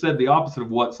 I just said the opposite of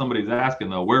what somebody's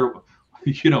asking though. Where,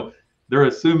 they're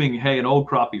assuming, hey, an old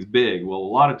crappie's big. Well, a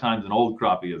lot of times an old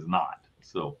crappie is not.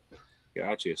 So,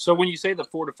 gotcha. So when you say the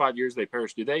 4 to 5 years they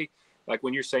perish, do they, like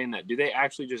when you're saying that, do they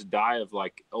actually just die of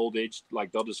like old age,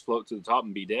 like they'll just float to the top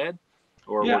and be dead?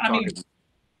 Or yeah,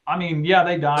 yeah,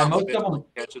 they die. Most of them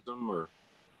catches them, or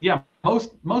yeah,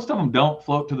 most of them don't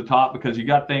float to the top because you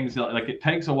got things like it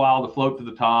takes a while to float to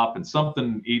the top and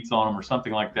something eats on them or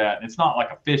something like that. And it's not like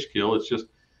a fish kill. It's just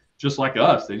like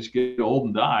us. They just get old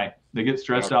and die. They get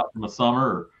stressed out from the summer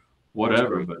or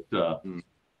whatever.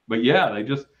 But yeah, they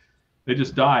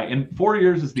just die. And 4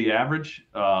 years is the average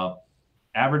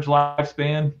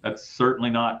lifespan. That's certainly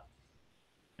not.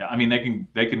 I mean,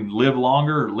 they can live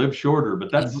longer or live shorter,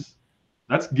 but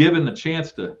that's given the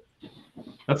chance to.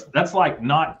 That's like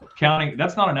not counting.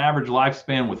 That's not an average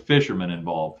lifespan with fishermen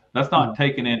involved. That's not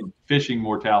taking in fishing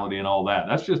mortality and all that.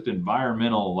 That's just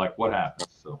environmental, like what happens.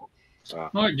 So. All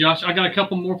right, Josh, I got a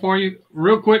couple more for you.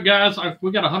 Real quick, guys.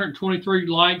 We got 123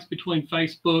 likes between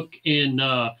Facebook and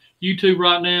YouTube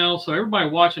right now. So everybody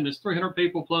watching, there's 300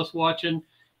 people plus watching.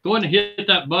 Go ahead and hit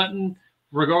that button,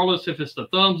 regardless if it's the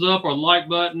thumbs up or like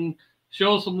button.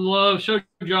 Show us some love. Show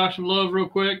Josh some love real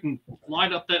quick and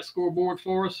light up that scoreboard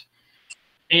for us.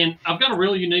 And I've got a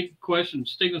really unique question,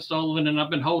 Stephen Sullivan, and I've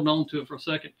been holding on to it for a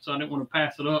second, so I didn't want to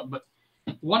pass it up. But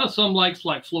why do some lakes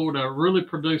like Florida really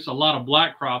produce a lot of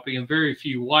black crappie and very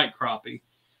few white crappie?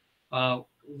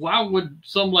 Why would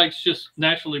some lakes just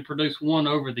naturally produce one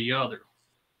over the other?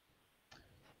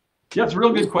 Yeah, it's a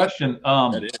real good question.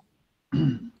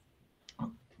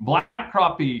 Black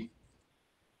crappie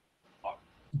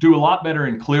do a lot better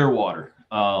in clear water,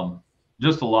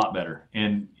 just a lot better.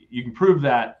 And you can prove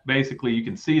that. Basically, you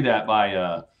can see that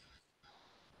by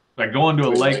going to a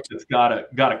lake that's got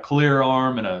a clear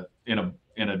arm and a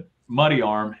muddy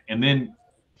arm, and then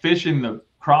fishing the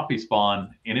crappie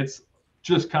spawn, and it's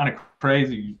just kind of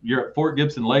crazy. You're at Fort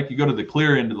Gibson Lake, you go to the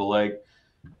clear end of the lake,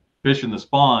 fishing the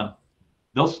spawn.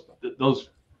 Those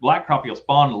black crappie will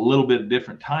spawn at a little bit of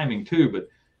different timing too, but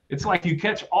it's like you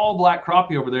catch all black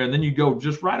crappie over there, and then you go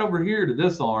just right over here to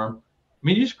this arm. I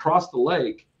mean, you just cross the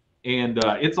lake, and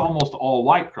it's almost all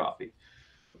white crappie.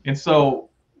 And so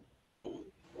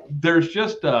there's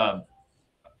just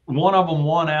one of them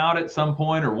won out at some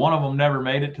point, or one of them never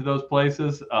made it to those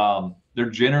places. They're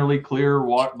generally clear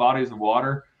bodies of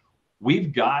water.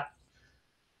 We've got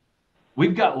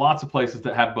lots of places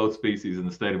that have both species in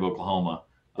the state of Oklahoma.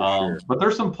 Sure. But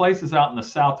there's some places out in the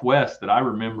Southwest that I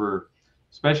remember,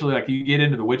 especially like you get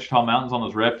into the Wichita Mountains on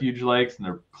those refuge lakes and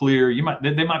they're clear.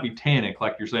 They might be tannic,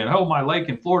 like you're saying, oh, my lake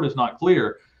in Florida is not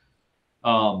clear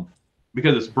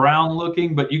because it's brown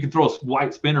looking, but you can throw a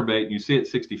white spinnerbait and you see it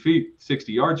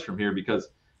 60 yards from here because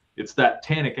it's that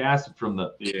tannic acid from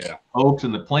the oaks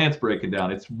and the plants breaking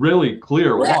down. It's really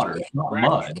clear water. It's not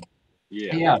mud.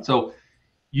 Yeah. So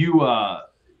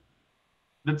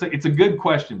it's a good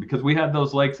question because we had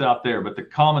those lakes out there, but the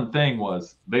common thing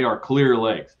was they are clear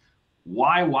lakes.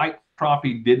 Why white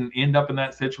crappie didn't end up in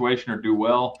that situation or do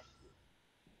well?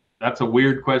 That's a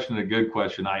weird question and a good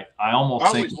question. I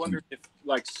always wondered if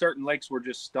like certain lakes were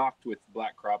just stocked with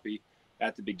black crappie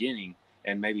at the beginning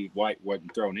and maybe white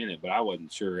wasn't thrown in it, but I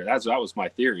wasn't sure. That was my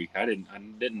theory. I didn't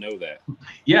know that.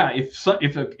 Yeah,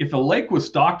 if a lake was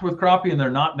stocked with crappie and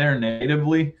they're not there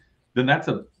natively, then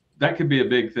that could be a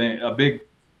big thing, a big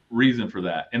reason for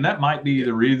that. And that might be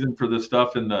the reason for the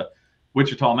stuff in the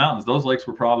Wichita Mountains. Those lakes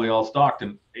were probably all stocked.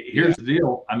 And here's the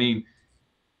deal. I mean,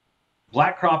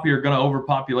 black crappie are going to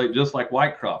overpopulate just like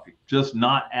white crappie, just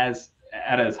not at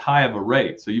as high of a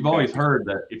rate. So you've always heard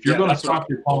that if you're going to stock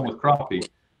your pond with crappie,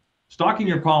 stocking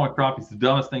your pond with crappie is the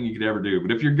dumbest thing you could ever do.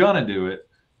 But if you're going to do it,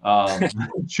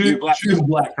 choose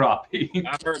black crappie.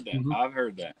 I've heard that. I've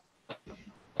heard that.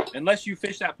 Unless you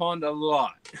fish that pond a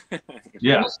lot.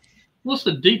 Yeah. What's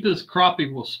the deepest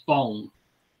crappie will spawn?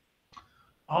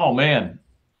 Oh man.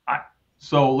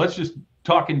 So let's just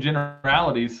talk in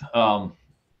generalities.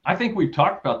 I think we've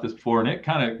talked about this before, and it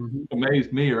kind of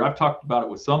amazed me, or I've talked about it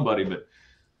with somebody, but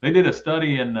they did a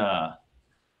study in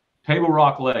Table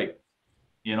Rock Lake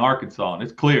in Arkansas, and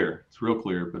it's clear. It's real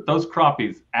clear. But those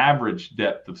crappies' average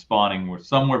depth of spawning were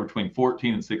somewhere between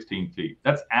 14 and 16 feet.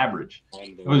 That's average.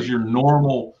 It was your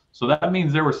normal. So that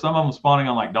means there were some of them spawning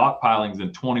on like dock pilings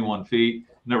in 21 feet,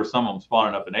 and there were some of them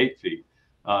spawning up in 8 feet.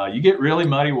 You get really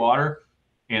muddy water,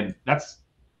 and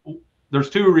there's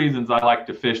two reasons I like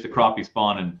to fish the crappie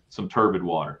spawn in some turbid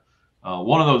water.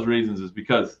 One of those reasons is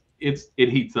because it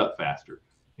heats up faster,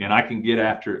 and I can get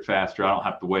after it faster. I don't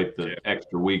have to wait the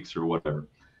extra weeks or whatever.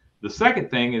 The second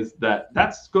thing is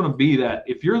that's going to be that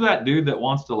if you're that dude that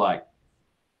wants to like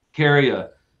carry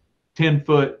a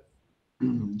 10-foot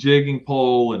jigging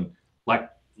pole and like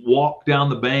walk down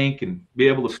the bank and be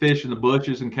able to fish in the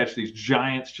bushes and catch these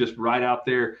giants just right out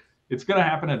there, it's going to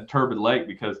happen at Turbid Lake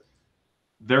because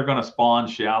they're going to spawn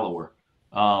shallower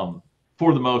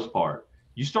for the most part.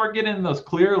 You start getting in those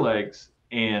clear lakes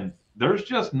and there's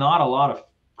just not a lot of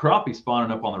crappie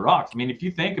spawning up on the rocks. I mean, if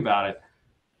you think about it,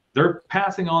 they're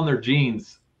passing on their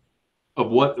genes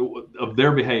of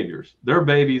their behaviors. Their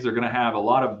babies are going to have a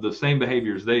lot of the same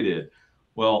behaviors they did.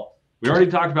 Well, we already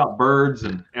talked about birds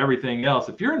and everything else.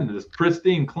 If you're in this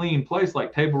pristine, clean place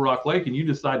like Table Rock Lake and you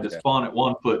decide to spawn at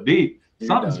 1 foot deep,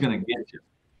 something's going to get you.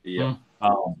 Yeah.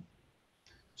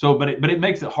 But it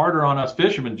makes it harder on us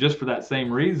fishermen just for that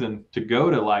same reason to go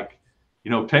to like,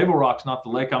 Table Rock's not the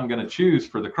lake I'm going to choose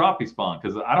for the crappie spawn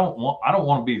because I don't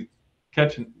want to be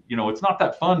catching. It's not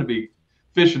that fun to be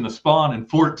fishing the spawn in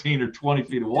 14 or 20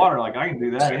 feet of water. Like I can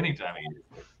do that any time of year.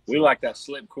 We like that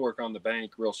slip cork on the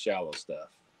bank, real shallow stuff.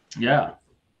 Yeah.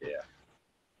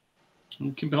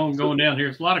 We'll keep on going down here.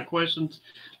 There's a lot of questions.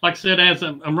 Like I said, as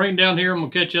I'm reading down here, I'm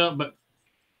gonna catch up, but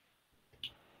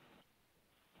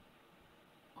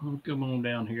I'll come on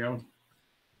down here.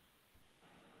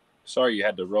 Sorry you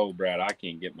had to roll, Brad. I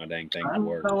can't get my dang thing to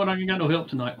work. I ain't got no help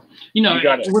tonight.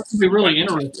 What would be really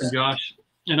interesting, Josh,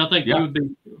 and I think you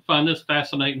would find this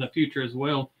fascinating in the future as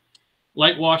well.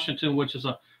 Lake Washington, which is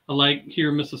a lake here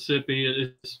in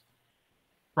Mississippi, is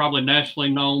probably nationally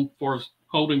known for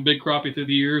holding big crappie through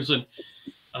the years. And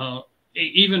it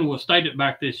even was stated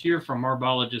back this year from our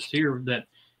biologists here that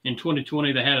in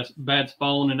 2020 they had a bad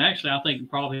spawn. And actually, I think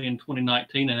probably in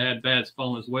 2019 it had bad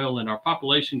spawn as well. And our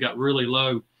population got really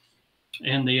low.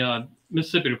 And the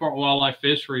Mississippi Department of Wildlife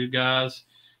Fisheries guys,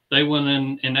 they went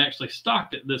in and actually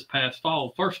stocked it this past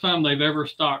fall. First time they've ever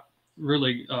stocked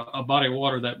really a body of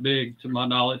water that big, to my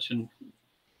knowledge, and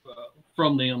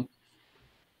from them.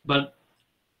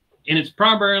 And it's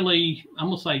primarily, I'm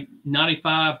going to say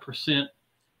 95%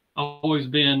 always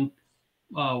been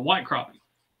white crappie.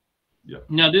 Yep.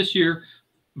 Now this year,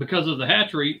 because of the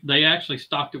hatchery, they actually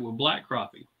stocked it with black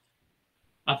crappie.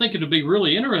 I think it'd be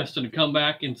really interesting to come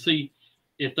back and see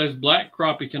if those black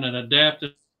crappie can adapt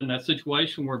in that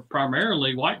situation where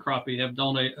primarily white crappie have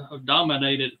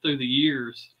dominated through the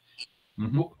years.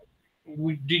 Mm-hmm.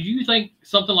 Did you think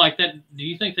something like that? Do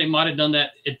you think they might have done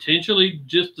that intentionally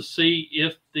just to see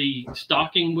if the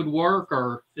stocking would work,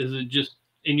 or is it just,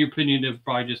 in your opinion, it was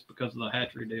probably just because of the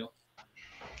hatchery deal?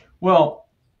 Well,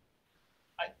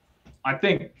 I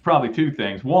think probably two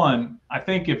things. One, I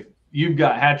think if you've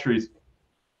got hatcheries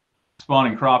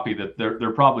spawning crappie, that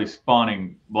they're probably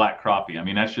spawning black crappie. I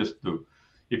mean, that's just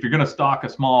if you're going to stock a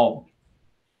small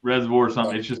reservoir or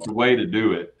something, it's just the way to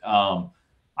do it.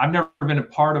 I've never been a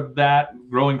part of that,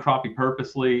 growing crappie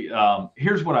purposely.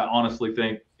 Here's what I honestly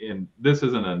think, and this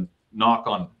isn't a knock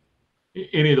on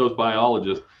any of those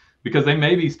biologists, because they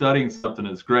may be studying something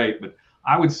that's great, but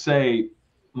I would say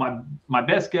my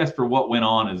best guess for what went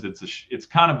on is it's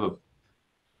kind of a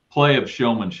play of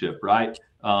showmanship, right?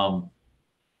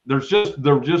 There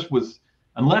just was,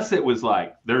 unless it was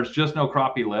like there's just no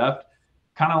crappie left,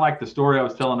 kind of like the story I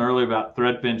was telling earlier about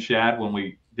threadfin shad when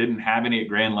we didn't have any at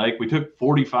Grand Lake. We took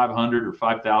 4,500 or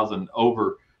 5,000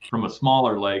 over from a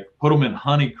smaller lake, put them in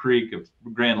Honey Creek of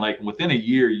Grand Lake, and within a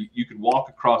year you could walk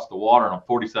across the water on a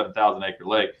 47,000 acre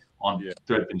lake on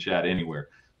threadfin shad anywhere.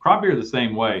 Crappie are the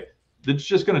same way. It's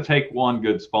just going to take one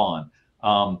good spawn.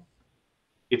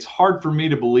 It's hard for me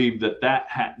to believe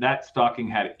that stocking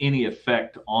had any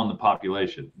effect on the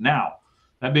population. Now,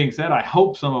 that being said, I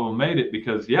hope some of them made it,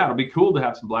 because it'll be cool to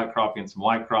have some black crappie and some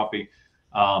white crappie.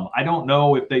 I don't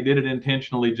know if they did it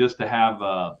intentionally just to have,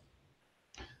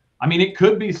 I mean, it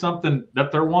could be something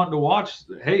that they're wanting to watch.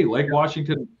 Hey, Lake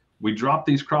Washington, we drop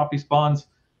these crappie spawns,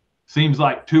 seems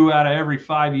like 2 out of every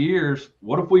 5 years.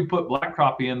 What if we put black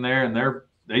crappie in there and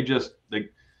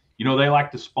they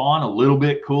like to spawn a little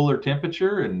bit cooler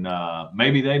temperature, and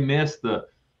maybe they miss the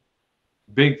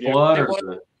big flood or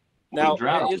the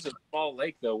drought. It is a small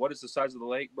lake, though. What is the size of the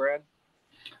lake, Brad?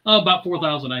 About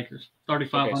 4,000 acres,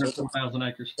 3,500, 4,000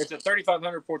 acres. It's a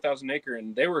 3,500, 4,000 acre,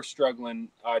 and they were struggling.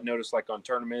 I noticed, like on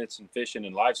tournaments and fishing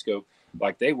and live scope,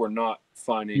 like they were not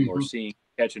finding or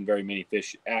catching very many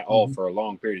fish at all for a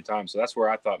long period of time. So that's where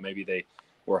I thought maybe they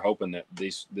were hoping that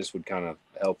this would kind of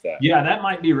help that. Yeah, that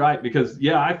might be right, because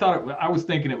I was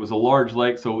thinking it was a large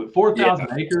lake. So 4,000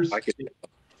 acres.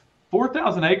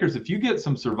 4,000 acres, if you get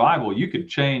some survival, you could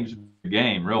change the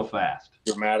game real fast.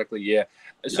 Dramatically, yeah.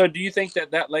 So do you think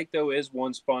that lake, though, is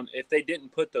one spawn? If they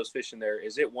didn't put those fish in there,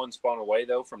 is it one spawn away,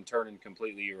 though, from turning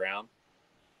completely around?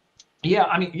 Yeah,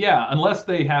 I mean, yeah, unless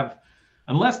they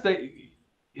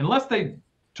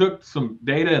took some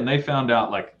data and they found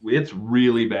out like it's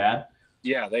really bad.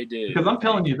 Yeah, they did. Because I'm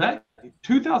telling you that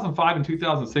 2005 and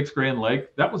 2006 Grand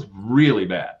Lake, that was really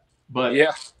bad. But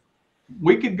yeah,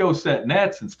 we could go set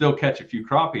nets and still catch a few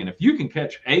crappie. And if you can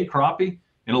catch a crappie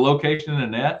in a location in a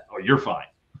net, oh, you're fine.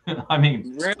 I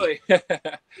mean, really.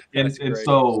 and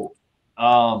so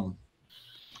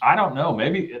I don't know.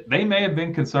 Maybe they may have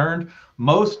been concerned.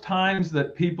 Most times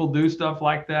that people do stuff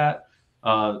like that,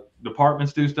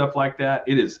 departments do stuff like that,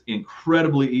 it is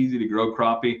incredibly easy to grow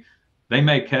crappie. They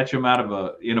may catch them out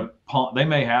of in a pond. They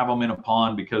may have them in a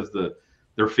pond because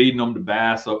they're feeding them to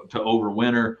bass to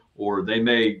overwinter, or they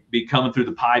may be coming through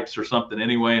the pipes or something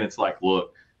anyway. And it's like,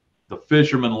 look, the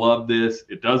fishermen love this.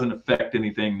 It doesn't affect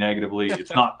anything negatively.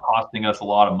 It's not costing us a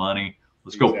lot of money.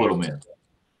 Let's go put them in.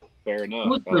 Fair enough.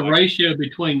 What's the ratio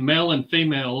between male and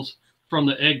females from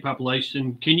the egg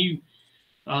population? Can you,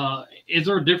 is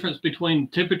there a difference between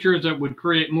temperatures that would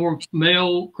create more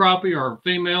male crappie or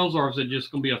females, or is it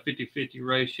just going to be a 50-50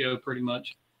 ratio pretty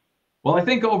much? Well, I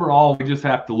think overall we just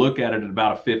have to look at it at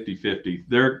about a 50-50.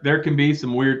 There can be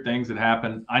some weird things that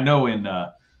happen. I know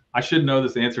I should know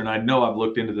this answer, and I know I've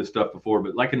looked into this stuff before,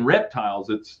 but like in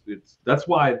reptiles, that's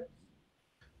why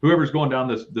whoever's going down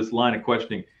this line of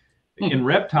questioning, in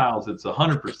reptiles, it's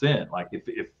 100%. Like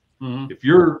if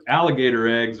your alligator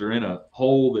eggs are in a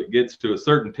hole that gets to a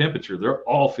certain temperature, they're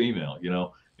all female, you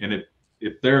know. And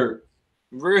if they're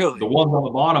really, the ones on the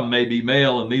bottom may be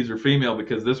male and these are female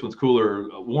because this one's cooler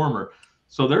or warmer.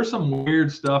 So there's some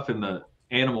weird stuff in the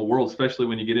animal world, especially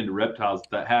when you get into reptiles,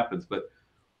 that happens. But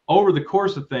over the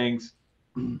course of things,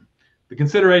 the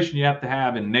consideration you have to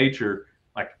have in nature,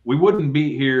 like we wouldn't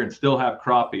be here and still have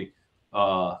crappie,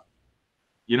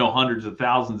 hundreds of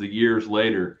thousands of years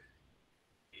later.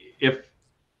 If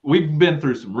we've been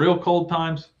through some real cold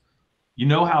times, you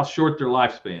know how short their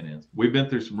lifespan is. We've been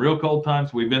through some real cold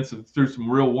times. We've been through some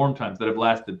real warm times that have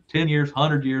lasted 10 years,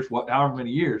 100 years, however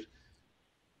many years.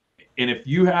 And if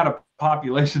you had a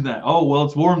population that, oh, well,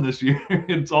 it's warm this year,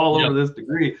 it's all over this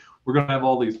degree, we're going to have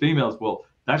all these females. Well,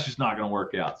 that's just not going to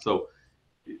work out. So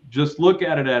just look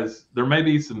at it as there may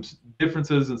be some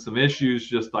differences and some issues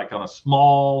just like on a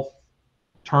small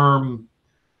term,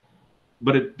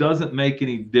 but it doesn't make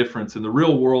any difference. In the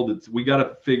real world, we got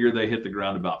to figure they hit the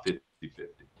ground about 50-50.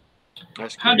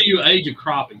 How do you age a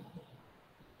crappie?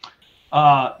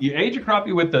 You age a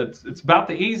crappie with it's about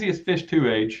the easiest fish to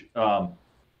age.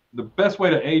 The best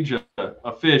way to age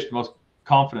a fish, the most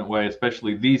confident way,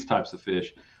 especially these types of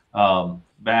fish,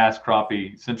 bass,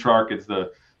 crappie, centrarch is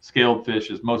the scaled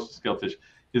fish, is most scaled fish,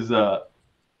 is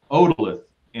otolith.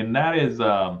 And that is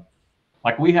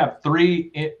like we have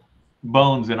 3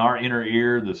 bones in our inner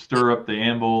ear, the stirrup, the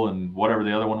anvil, and whatever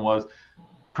the other one was.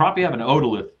 Crappie have an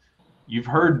otolith. You've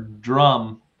heard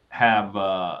drum have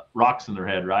rocks in their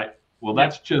head, right? Well,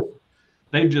 that's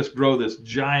they just grow this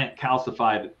giant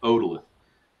calcified otolith.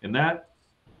 And that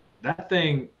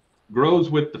thing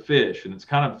grows with the fish, and it's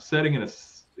kind of setting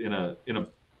in a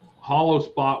hollow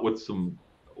spot with some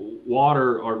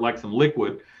water or like some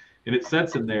liquid, and it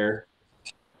sets in there,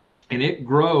 and it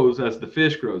grows as the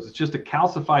fish grows. It's just a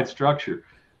calcified structure.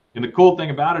 And the cool thing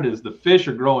about it is the fish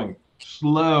are growing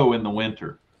slow in the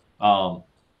winter.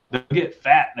 They get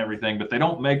fat and everything, but they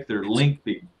don't make their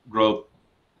lengthy growth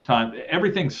time.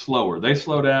 Everything's slower. They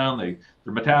slow down. Their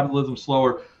metabolism's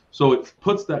slower. So it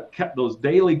puts those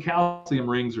daily calcium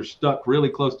rings are stuck really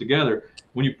close together.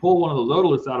 When you pull one of those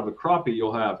otoliths out of a crappie,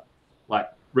 you'll have like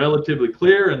relatively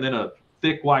clear and then a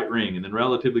thick white ring, and then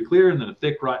relatively clear and then a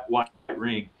thick white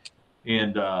ring.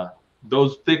 And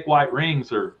those thick white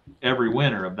rings are every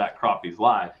winter of that crappie's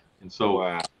life. And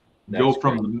so go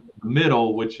from the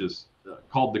middle, which is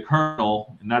called the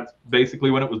kernel, and that's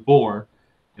basically when it was born.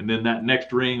 And then that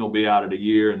next ring will be out at a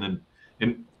year, and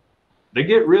they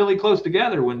get really close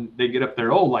together when they get up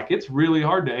there old. Like it's really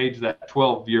hard to age that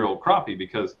 12-year-old crappie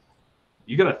because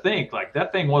you got to think like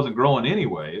that thing wasn't growing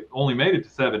anyway. It only made it to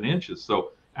 7 inches.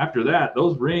 So after that,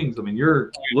 those rings, I mean, you're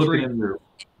looking in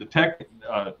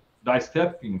the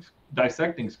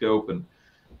dissecting scope, and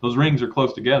those rings are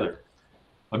close together.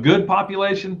 A good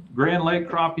population, Grand Lake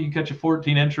crappie, you catch a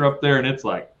 14-incher up there, and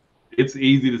it's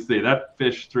easy to see. That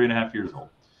fish is 3.5 years old.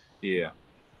 Yeah.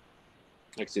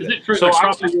 Is it true that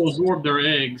crappie will absorb their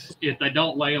eggs if they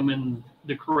don't lay them in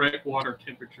the correct water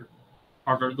temperature,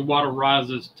 or the water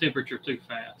rises temperature too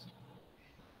fast?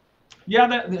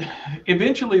 Yeah,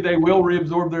 eventually they will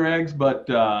reabsorb their eggs, but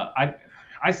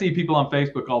I see people on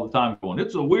Facebook all the time going,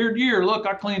 "It's a weird year. Look,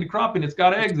 I cleaned a crappie and it's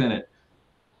got eggs in it."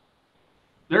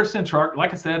 They're centrarch.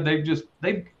 Like I said,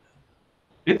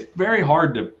 it's very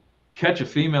hard to catch a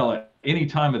female at any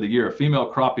time of the year a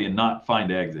female crappie and not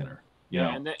find eggs in her. You know?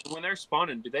 And when they're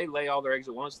spawning, do they lay all their eggs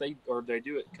at once? Or they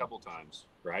do it a couple times,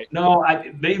 right? No,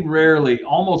 they rarely.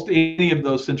 Almost any of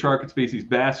those centrarchid species,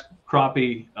 bass,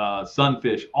 crappie,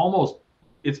 sunfish,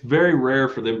 it's very rare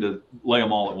for them to lay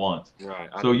them all at once. Right.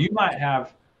 So you might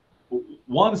have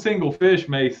one single fish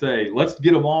may say, let's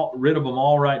get rid of them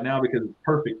all right now because it's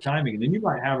perfect timing. And then you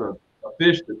might have a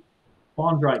fish that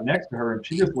spawns right next to her and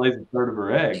she just lays a third of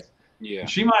her eggs. Yeah. And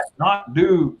she might not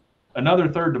do another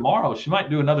third tomorrow. She might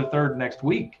do another third next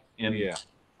week. And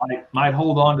might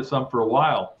hold on to some for a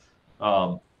while.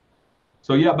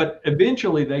 So yeah, but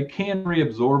eventually they can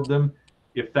reabsorb them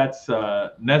if that's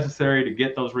necessary to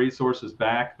get those resources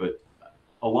back. But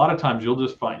a lot of times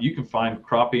you can find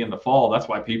crappie in the fall. That's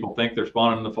why people think they're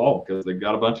spawning in the fall, because they've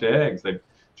got a bunch of eggs. They've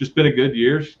just been a good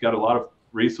year. She's got a lot of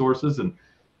resources, and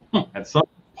at some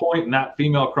point in that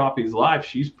female crappie's life,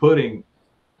 she's putting,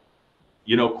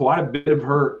 quite a bit of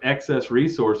her excess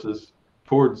resources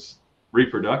towards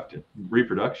reproduction.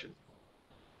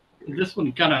 This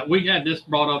one we had this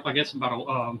brought up, I guess,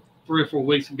 about 3 or 4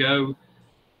 weeks ago,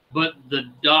 but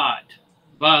the dot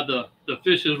by the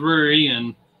fish's rear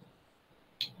end,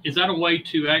 is that a way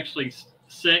to actually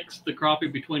sex the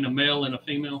crappie between a male and a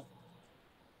female?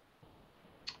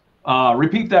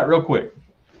 Repeat that real quick.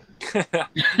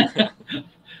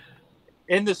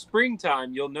 In the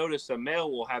springtime, you'll notice a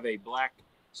male will have a black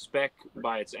speck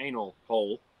by its anal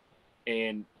hole,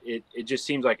 and it just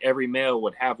seems like every male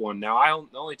would have one. Now,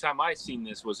 the only time I seen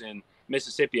this was in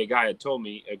Mississippi. A guy had told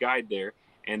me, a guide there,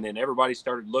 and then everybody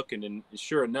started looking, and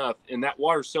sure enough, and that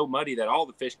water's so muddy that all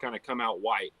the fish kind of come out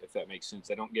white, if that makes sense.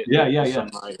 They don't get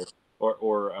sunlight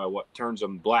or what turns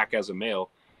them black as a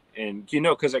male. And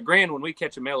because at Grand, when we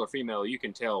catch a male or female, you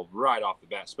can tell right off the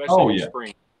bat, especially in the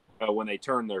spring when they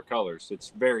turn their colors.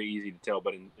 It's very easy to tell.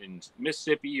 But in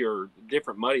Mississippi or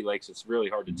different muddy lakes, it's really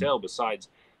hard to tell. Besides,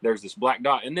 there's this black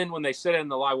dot, and then when they sit in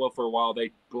the live well for a while,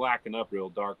 they blacken up real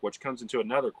dark, which comes into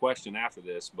another question after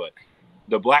this. But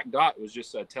the black dot was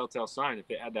just a telltale sign.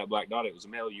 If it had that black dot, it was a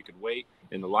male. You could wait.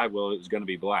 In the live well, it was going to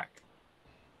be black.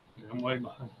 I'm way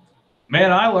behind.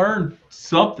 Man, I learned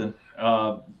something.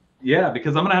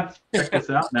 Because I'm going to have to check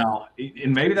this out now.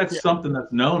 And maybe that's something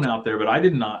that's known out there, but I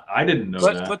didn't know that. But I didn't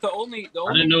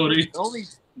know it either.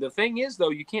 The thing is, though,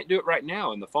 you can't do it right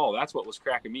now in the fall. That's what was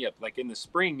cracking me up. Like in the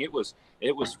spring, it was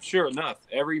sure enough,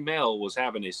 every male was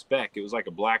having a speck. It was like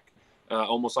a black,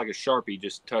 almost like a Sharpie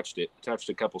just touched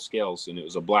a couple scales, and it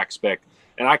was a black speck.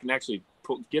 And I can actually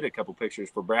get a couple pictures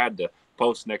for Brad to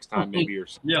post next time, maybe, or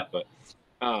something. Yeah.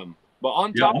 But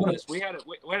on top of this, we had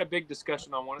a big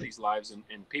discussion on one of these lives,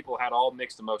 and people had all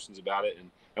mixed emotions about it. And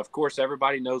of course,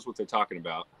 everybody knows what they're talking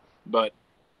about. But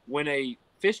when a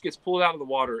fish gets pulled out of the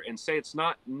water, and say it's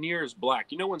not near as black,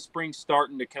 when spring's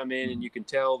starting to come in, and you can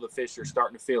tell the fish are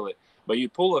starting to feel it. But you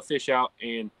pull a fish out,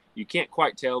 and you can't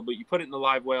quite tell, but you put it in the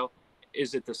live well.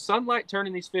 Is it the sunlight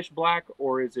turning these fish black,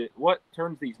 or is it what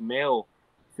turns these male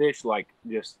fish like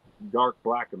just dark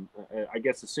black? And I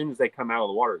guess as soon as they come out of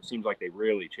the water, it seems like they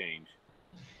really change.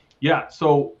 Yeah,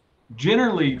 so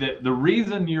generally the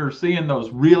reason you're seeing those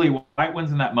really white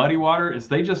ones in that muddy water is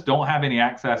they just don't have any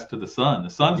access to the sun. The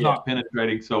sun's not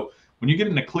penetrating. So when you get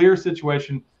in a clear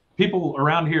situation, people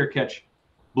around here catch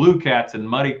blue cats in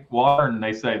muddy water, and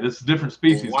they say this is a different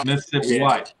species, Mississippi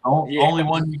white, only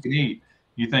one you can eat.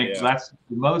 You think that's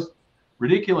the most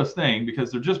ridiculous thing,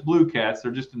 because they're just blue cats,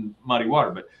 they're just in muddy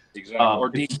water. But it's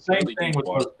the same thing with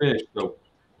those fish. So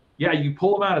yeah, you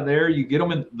pull them out of there, you get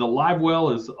them in the live well.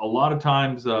 Is a lot of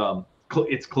times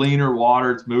it's cleaner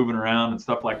water, it's moving around and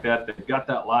stuff like that. They've got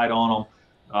that light on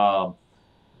them.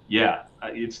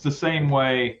 It's the same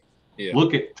way.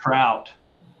 Look at trout,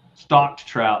 stocked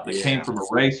trout that came from a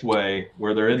raceway,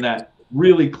 where they're in that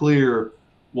really clear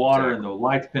water and the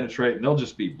lights penetrate, and they'll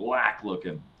just be black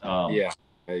looking.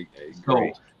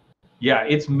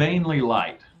 It's mainly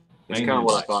light. That's kind of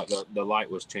what I thought. The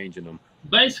light was changing them.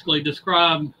 Basically,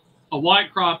 describe a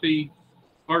white crappie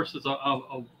versus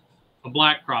a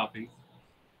black crappie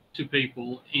to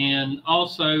people. And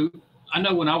also, I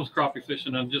know when I was crappie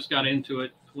fishing, I just got into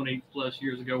it 20 plus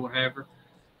years ago, whatever.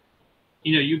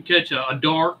 You'd catch a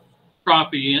dark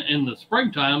crappie in the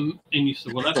springtime, and you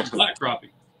say, well, that's a black crappie.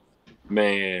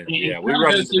 Man, we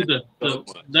run through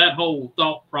that whole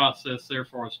thought process there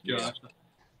for us, Josh.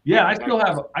 Yeah, I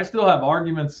still have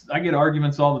arguments. I get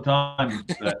arguments all the time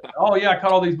that, I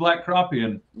caught all these black crappie,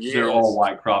 and they're all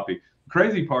white crappie. The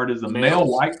crazy part is a male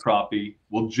white crappie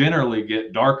will generally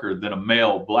get darker than a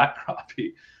male black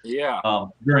crappie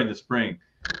during the spring.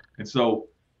 And so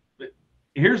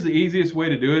here's the easiest way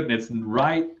to do it, and it's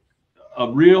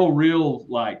a real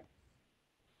like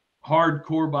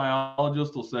hardcore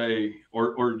biologists will say,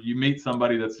 or you meet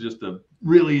somebody that's just a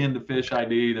really into fish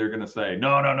ID, they're going to say,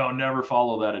 no, never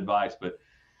follow that advice. But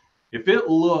if it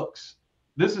looks,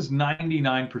 this is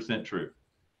 99% true.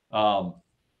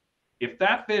 If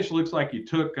that fish looks like you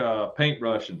took a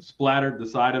paintbrush and splattered the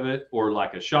side of it, or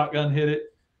like a shotgun hit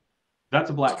it, that's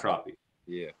a black crappie.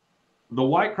 Yeah. The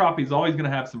white crappie is always going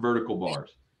to have some vertical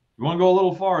bars. You want to go a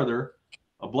little farther,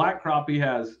 a black crappie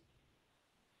has,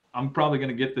 I'm probably going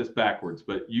to get this backwards,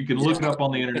 but you can look it up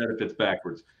on the internet if it's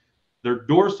backwards. Their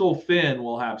dorsal fin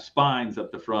will have spines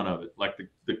up the front of it, like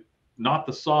the not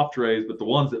the soft rays, but the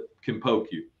ones that can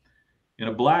poke you. In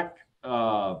a black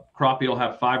crappie, will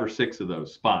have 5 or 6 of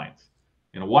those spines.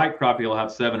 In a white crappie, will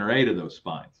have 7 or 8 of those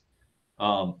spines.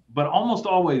 But almost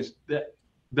always,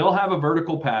 they'll have a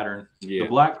vertical pattern. Yeah. The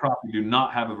black crappie do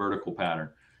not have a vertical pattern.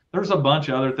 There's a bunch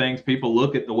of other things. People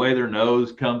look at the way their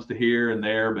nose comes to here and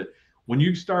there, but when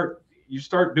you start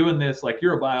doing this, like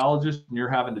you're a biologist and you're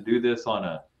having to do this on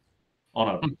a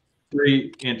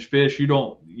 3-inch fish,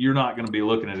 you're not going to be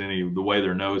looking at the way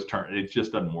their nose turns. It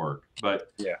just doesn't work.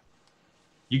 But yeah,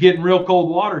 you get in real cold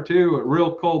water too,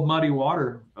 real cold muddy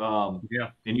water. And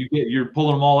you're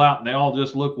pulling them all out and they all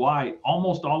just look white.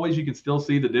 Almost always you can still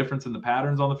see the difference in the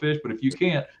patterns on the fish, but if you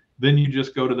can't, then you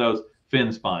just go to those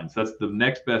fin spines. That's the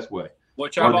next best way.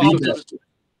 Which I've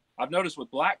noticed with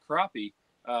black crappie,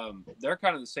 they're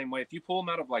kind of the same way. If you pull them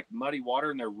out of like muddy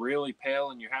water and they're really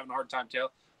pale and you're having a hard time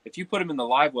telling, if you put them in the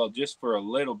live well just for a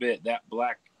little bit, that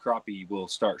black crappie will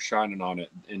start shining on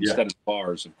it instead of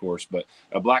bars, of course. But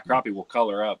a black crappie will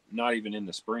color up, not even in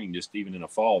the spring, just even in the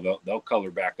fall. They'll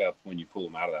color back up when you pull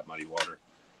them out of that muddy water.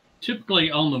 Typically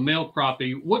on the male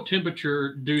crappie, what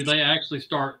temperature do they actually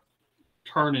start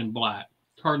turning black,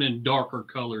 turning darker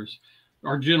colors,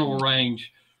 or general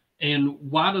range? And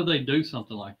why do they do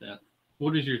something like that?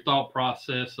 What is your thought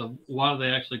process of why do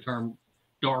they actually turn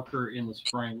darker in the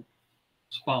spring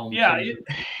spawn? Yeah,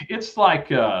 it's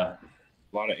like a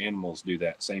lot of animals do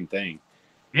that same thing.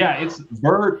 Yeah, it's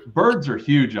birds are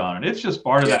huge on it. It's just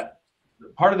part of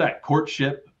that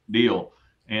courtship deal.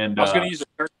 And I was going to use a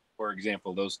turkey for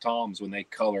example. Those toms when they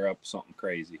color up something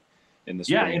crazy in the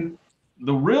spring. Yeah, and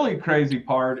the really crazy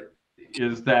part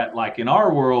is that, like in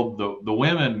our world, the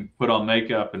women put on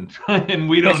makeup and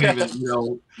we don't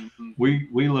even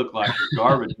we look like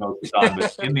garbage most of the time.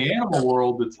 But in the animal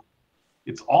world,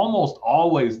 it's almost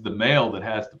always the male that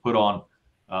has to put on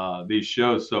these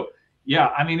shows. So yeah,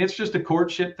 I mean, it's just a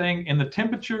courtship thing. And the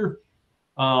temperature,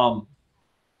 I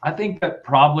think that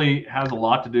probably has a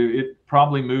lot to do. It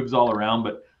probably moves all around,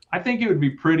 but I think it would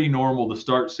be pretty normal to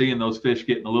start seeing those fish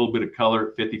getting a little bit of color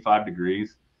at 55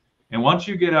 degrees. And once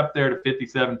you get up there to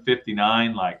 57,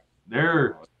 59, like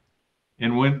when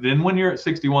you're at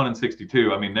 61 and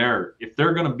 62, I mean, if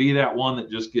they're going to be that one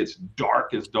that just gets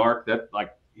dark as dark, that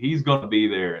like he's going to be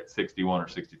there at 61 or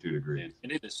 62 degrees.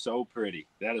 And it is so pretty.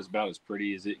 That is about as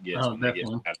pretty as it gets. Oh,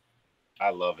 definitely.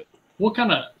 I love it. What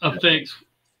kind of effects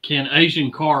can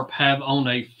Asian carp have on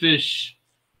a fish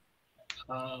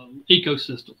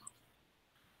ecosystem?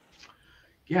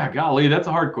 Yeah, golly, that's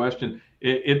a hard question.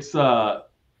 It's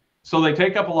so they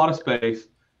take up a lot of space.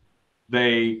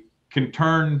 They can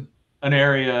turn an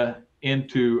area they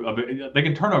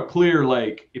can turn a clear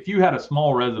lake. If you had a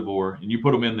small reservoir and you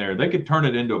put them in there, they could turn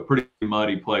it into a pretty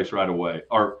muddy place right away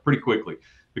or pretty quickly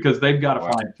because they've got to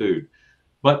find food.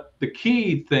 But the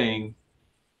key thing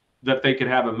that they could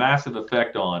have a massive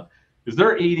effect on is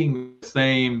they're eating the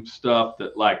same stuff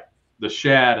that like the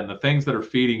shad and the things that are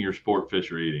feeding your sport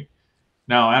fish are eating.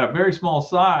 Now, at a very small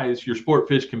size, your sport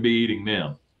fish can be eating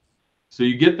them. So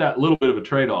you get that little bit of a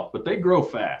trade-off, but they grow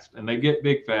fast and they get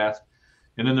big fast.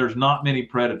 And then there's not many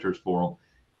predators for them.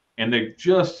 And they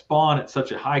just spawn at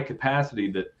such a high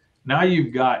capacity that now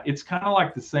it's kind of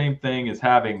like the same thing as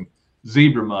having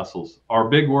zebra mussels. Our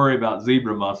big worry about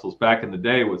zebra mussels back in the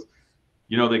day was,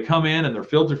 they come in and they're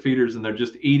filter feeders and they're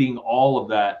just eating all of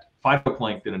that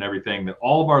phytoplankton and everything that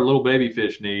all of our little baby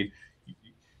fish need.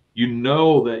 You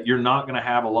know that you're not going to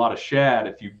have a lot of shad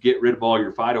if you get rid of all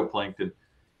your phytoplankton.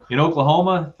 In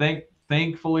Oklahoma,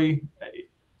 thankfully,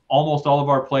 almost all of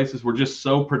our places were just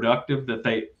so productive that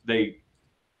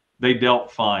they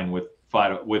dealt fine with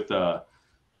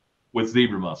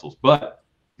zebra mussels. But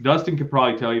Dustin could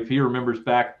probably tell you if he remembers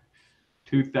back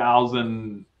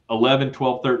 2011,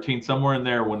 12, 13, somewhere in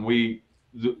there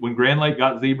when Grand Lake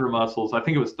got zebra mussels, I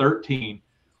think it was 13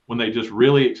 when they just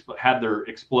really had their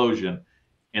explosion.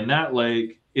 And that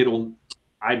lake,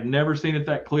 I've never seen it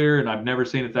that clear, and I've never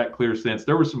seen it that clear since.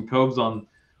 There were some coves on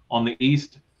the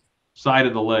east side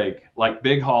of the lake, like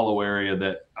Big Hollow area,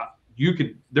 that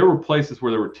there were places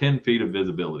where there were 10 feet of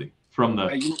visibility from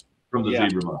the from the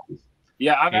zebra mussels.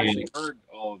 Yeah, I've actually heard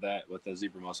all of that with the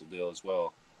zebra mussel deal as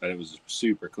well, that it was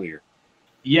super clear.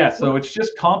 Yeah, so it's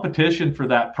just competition for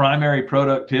that primary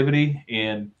productivity,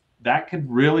 and that could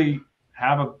really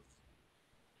have a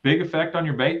big effect on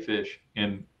your bait fish,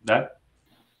 and that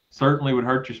certainly would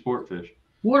hurt your sport fish.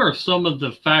 What are some of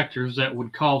the factors that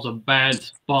would cause a bad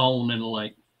spawn in a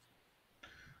lake?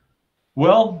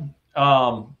 Well,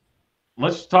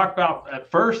 let's talk about at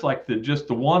first, like just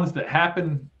the ones that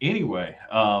happen anyway.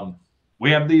 We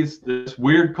have this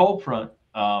weird cold front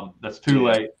that's too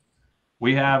late.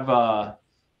 We have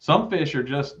some fish are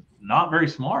just not very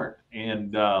smart,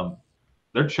 and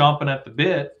they're chomping at the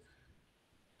bit.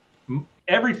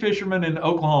 Every fisherman in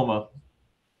Oklahoma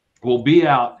will be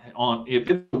out on, if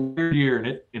it's a weird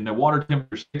year and the water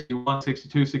temperature is 61,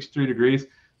 62, 63 degrees,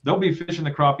 they'll be fishing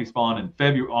the crappie spawn in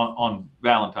February on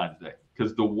Valentine's Day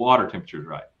because the water temperature is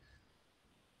right.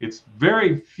 It's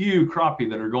very few crappie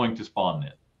that are going to spawn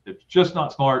then. It's just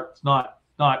not smart. It's not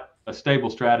a stable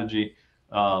strategy.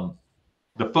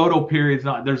 The photo period's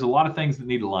not, there's a lot of things that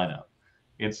need to line up.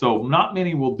 And so not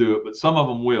many will do it, but some of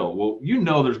them will. Well,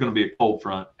 there's going to be a cold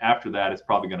front. After that, it's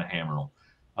probably going to hammer them.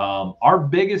 Our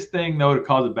biggest thing, though, to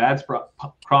cause a bad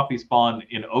crappie spawn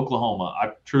in Oklahoma,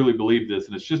 I truly believe this,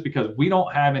 and it's just because we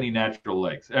don't have any natural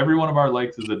lakes. Every one of our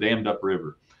lakes is a dammed up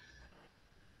river.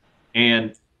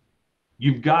 And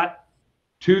you've got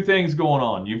two things going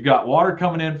on. You've got water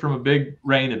coming in from a big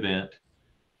rain event,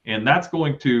 and that's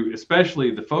going to,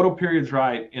 especially the photo period's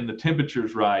right and the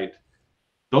temperature's right,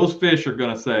 those fish are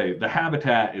going to say the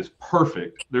habitat is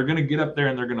perfect. They're going to get up there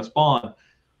and they're going to spawn.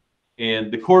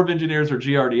 And the Corps of Engineers, or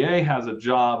GRDA, has a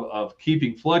job of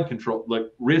keeping flood control, like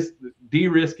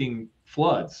de-risking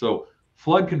floods. So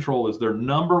flood control is their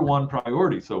 #1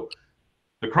 priority. So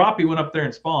the crappie went up there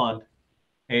and spawned,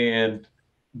 and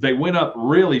they went up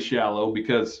really shallow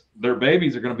because their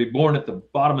babies are going to be born at the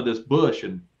bottom of this bush,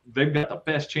 and they've got the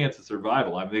best chance of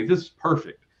survival. I mean, this is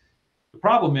perfect. The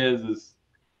problem is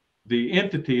the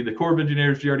entity, the Corps of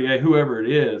Engineers, GRDA, whoever it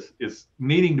is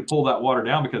needing to pull that water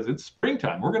down because it's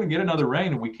springtime. We're going to get another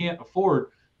rain, and we can't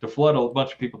afford to flood a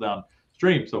bunch of people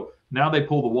downstream. So now they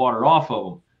pull the water off of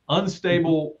them.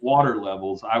 Unstable water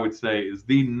levels, I would say, is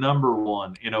the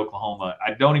 #1 in Oklahoma.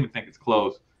 I don't even think it's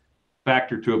close.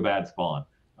 Factor to a bad spawn.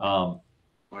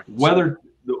 Whether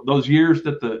those years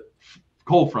that the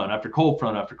cold front after cold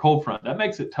front after cold front, that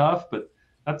makes it tough, but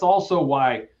that's also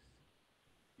why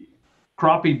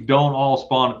crappie don't all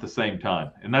spawn at the same time.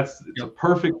 And it's a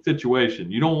perfect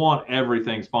situation. You don't want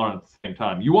everything spawning at the same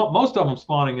time. You want most of them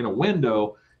spawning in a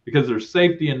window because there's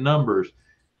safety in numbers.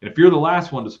 And if you're the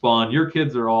last one to spawn, your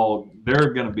kids they're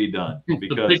going to be done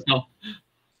because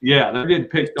they're getting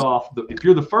picked off. If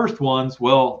you're the first ones,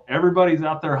 well, everybody's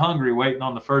out there hungry waiting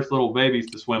on the first little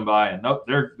babies to swim by, and nope,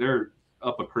 they're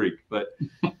up a creek. But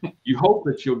you hope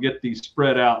that you'll get these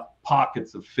spread out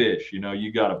pockets of fish.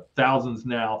 You got thousands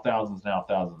now.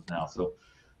 So,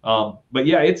 but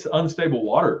yeah, it's unstable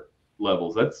water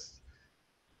levels. That's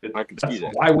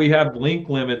why we have link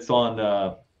limits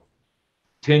on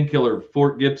 10-killer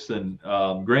Fort Gibson,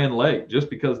 Grand Lake,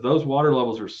 just because those water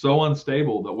levels are so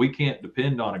unstable that we can't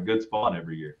depend on a good spawn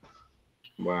every year.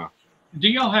 Wow. Do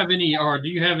you have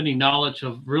any knowledge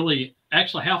of really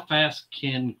actually how fast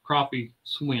can crappie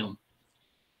swim?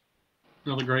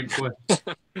 Another great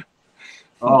question.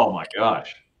 Oh my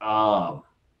gosh.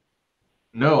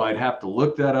 No, I'd have to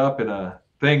look that up in a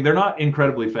thing. They're not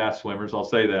incredibly fast swimmers. I'll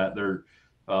say that. They're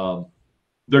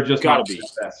just not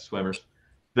fast swimmers.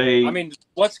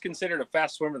 What's considered a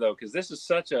fast swimmer though? Because this is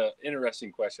such an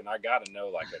interesting question. I got to know,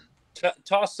 like,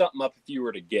 toss something up if you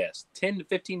were to guess. 10 to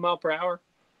 15 mile per hour?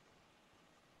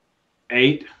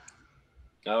 8.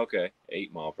 Okay,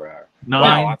 8 mile per hour. 9.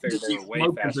 Wow, I figured they were way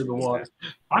faster than that.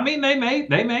 I mean, they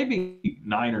may be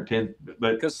 9 or 10,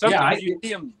 but because sometimes you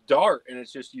see them dart, and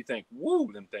it's just you think,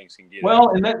 "Woo, them things can get."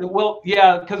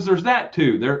 Because there's that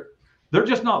too. They're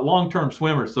just not long-term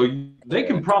swimmers, so they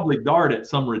can probably dart at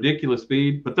some ridiculous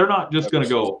speed, but they're not just going to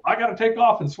go, I got to take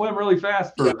off and swim really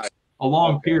fast for a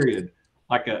long period,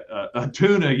 like a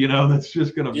tuna, that's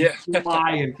just going to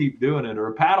fly and keep doing it, or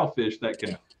a paddlefish that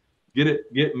can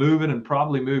get moving and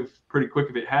probably move pretty quick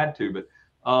if it had to. But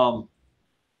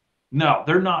no,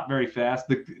 they're not very fast.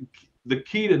 The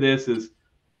key to this is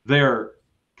they're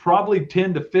probably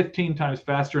 10 to 15 times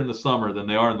faster in the summer than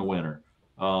they are in the winter.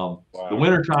 The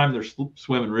winter time, they're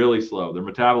swimming really slow. Their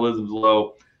metabolism's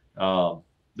low.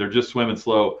 They're just swimming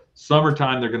slow.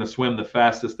 Summertime, they're going to swim the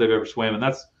fastest they've ever swam. And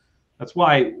that's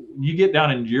why you get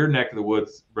down in your neck of the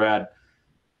woods, Brad,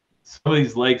 some of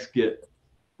these lakes get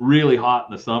really hot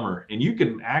in the summer, and you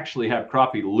can actually have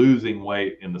crappie losing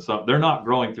weight in the summer. They're not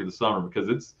growing through the summer because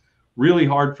it's really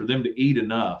hard for them to eat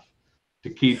enough to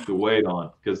keep the weight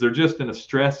on, because they're just in a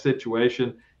stress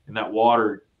situation and that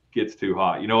water gets too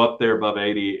hot. You know, up there above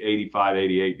 80, 85,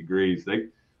 88 degrees,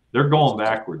 they're going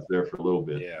backwards there for a little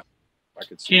bit. Yeah, I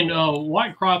could see. Can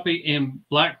white crappie and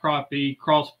black crappie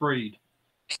crossbreed?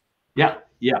 Yeah,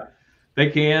 they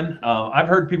can. I've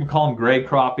heard people call them gray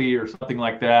crappie or something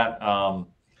like that.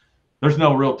 There's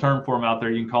no real term for them out there.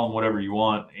 You can call them whatever you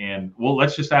want. And well,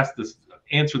 let's just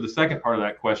answer the second part of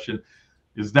that question.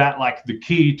 Is that like the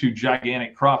key to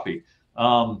gigantic crappie?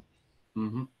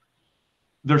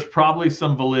 There's probably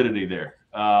some validity there.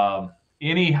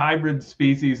 Any hybrid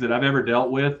species that I've ever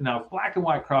dealt with, now black and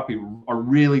white crappie are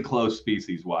really close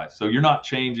species wise. So you're not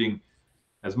changing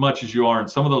as much as you are in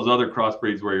some of those other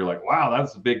crossbreeds where you're like, wow,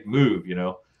 that's a big move, you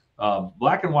know.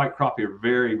 Black and white crappie are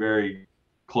very, very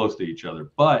close to each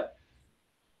other. But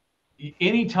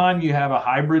anytime you have a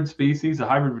hybrid species, a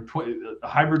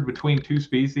hybrid between two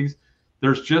species,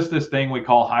 there's just this thing we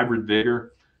call hybrid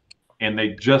vigor, and they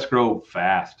just grow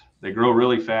fast. They grow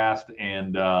really fast,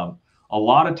 and a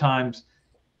lot of times,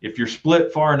 if you're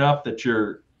split far enough that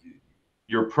your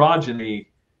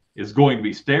progeny is going to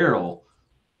be sterile,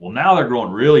 well, now they're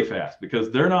growing really fast because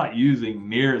they're not using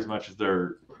near as much as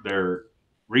their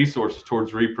resources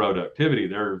towards reproductivity.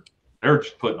 They're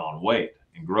just putting on weight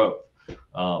and growth.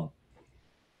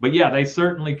 But yeah, they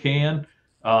certainly can.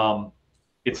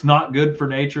 It's not good for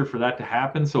nature for that to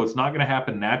happen, so it's not going to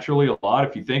happen naturally a lot.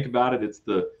 If you think about it,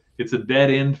 it's a dead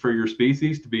end for your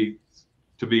species to be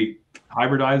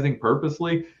hybridizing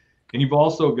purposely. And you've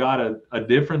also got a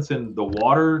difference in the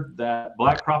water that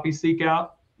black crappie seek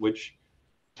out, which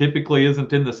typically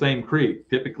isn't in the same creek.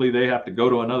 Typically, they have to go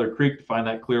to another creek to find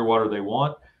that clear water they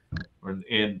want.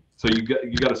 And so you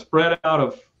got to spread out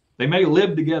of. They may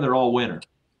live together all winter.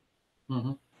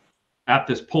 At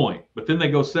this point, but then they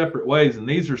go separate ways, and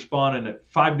these are spawning at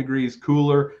 5 degrees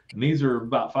cooler, and these are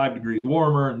about 5 degrees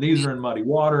warmer, and these are in muddy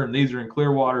water, and these are in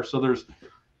clear water. So there's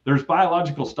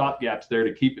biological stopgaps there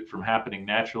to keep it from happening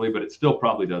naturally, but it still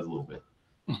probably does a little bit.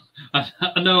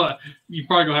 I know you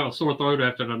probably gonna have a sore throat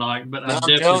after tonight, but I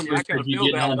definitely appreciate you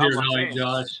getting on here tonight,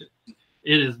 Josh.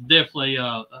 It is definitely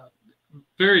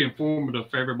very informative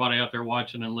for everybody out there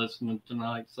watching and listening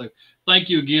tonight. So thank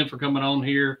you again for coming on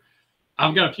here.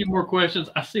 I've got a few more questions.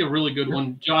 I see a really good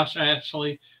one. Joe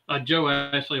Ashley, a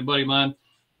buddy of mine.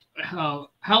 How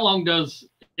long does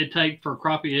it take for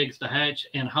crappie eggs to hatch,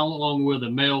 and how long will the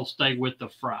male stay with the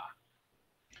fry?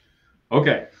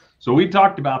 Okay, so we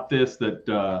talked about this. That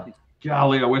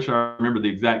golly, I wish I remember the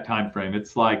exact time frame.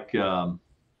 It's like, and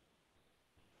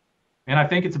I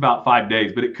think it's about 5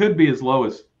 days, but it could be as low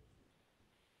as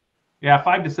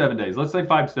 5 to 7 days. Let's say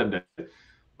 5 to 7 days.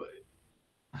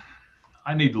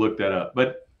 I need to look that up,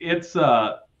 but it's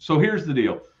so here's the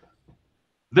deal.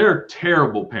 They're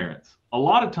terrible parents. A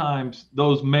lot of times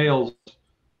those males,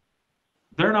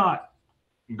 they're not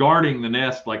guarding the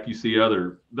nest like you see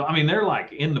they're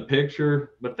like in the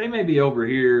picture, but they may be over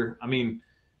here. I mean,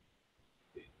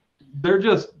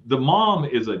 the mom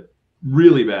is a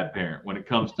really bad parent when it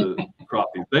comes to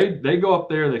crappies. They go up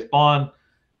there, they spawn.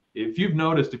 If you've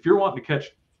noticed, if you're wanting to catch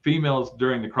females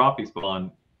during the crappie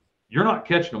spawn, you're not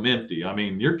catching them empty. I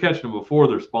mean, you're catching them before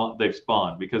they've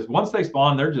spawned, because once they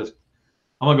spawn, they're just,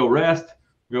 I'm going to go rest,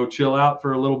 go chill out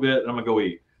for a little bit, and I'm going to go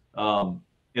eat.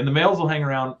 And the males will hang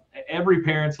around. Every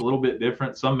parent's a little bit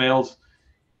different. Some males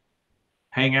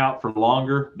hang out for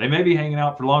longer. They may be hanging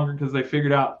out for longer because they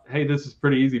figured out, hey, this is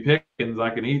pretty easy pickings. I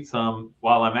can eat some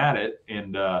while I'm at it.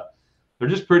 And they're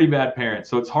just pretty bad parents.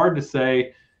 So it's hard to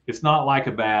say. It's not like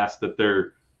a bass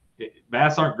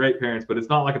bass aren't great parents, but it's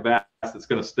not like a bass that's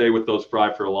going to stay with those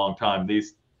fry for a long time.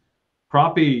 These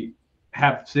crappie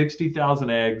have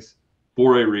 60,000 eggs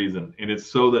for a reason, and it's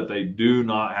so that they do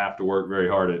not have to work very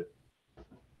hard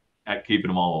at keeping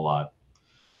them all alive.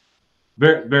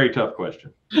 Very, very tough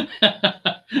question.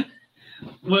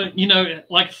 Well,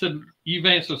 like I said, you've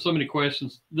answered so many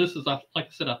questions. This is, like I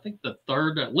said, I think the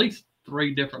third, at least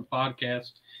 3 different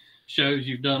podcast shows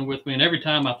you've done with me, and every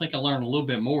time I think I learn a little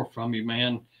bit more from you,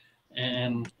 man.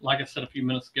 And like I said a few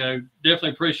minutes ago, definitely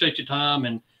appreciate your time.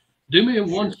 And do me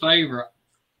one favor.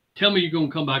 Tell me you're going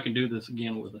to come back and do this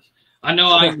again with us. I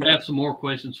know I can have some more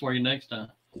questions for you next time.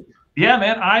 Yeah,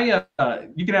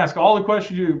 man. You can ask all the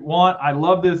questions you want. I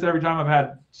love this every time. I've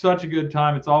had such a good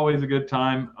time. It's always a good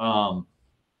time.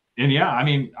 And yeah, I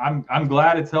mean, I'm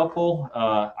glad it's helpful.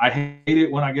 I hate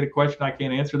it when I get a question I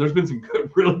can't answer. There's been some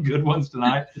really good ones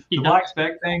tonight. The black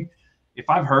speck thing, if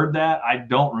I've heard that, I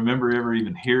don't remember ever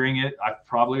even hearing it. I've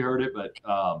probably heard it, but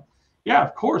yeah,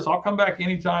 of course, I'll come back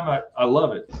anytime. I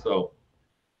love it. So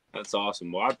That's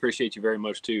awesome. Well, I appreciate you very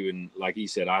much too. And like he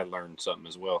said, I learned something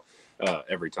as well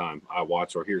every time I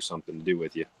watch or hear something to do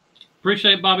with you.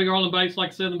 Appreciate Bobby Garland Bates, like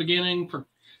I said in the beginning, for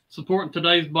supporting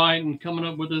today's bite and coming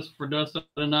up with this for Dustin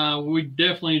and I. We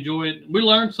definitely enjoy it. We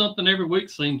learn something every week,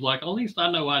 seems like. At least I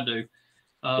know I do.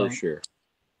 For sure.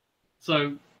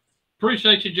 So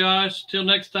appreciate you, Josh. Till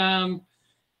next time,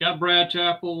 got Brad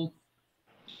Chappell.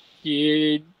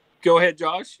 Yeah, go ahead,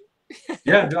 Josh.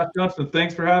 Yeah, Josh Johnston,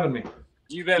 thanks for having me.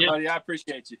 You bet, buddy. I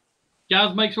appreciate you.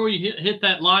 Guys, make sure you hit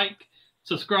that like,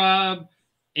 subscribe,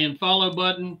 and follow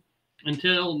button.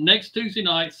 Until next Tuesday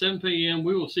night, 7 p.m.,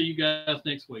 we will see you guys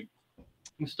next week.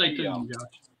 And stay tuned,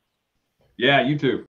 Josh. Yeah, you too.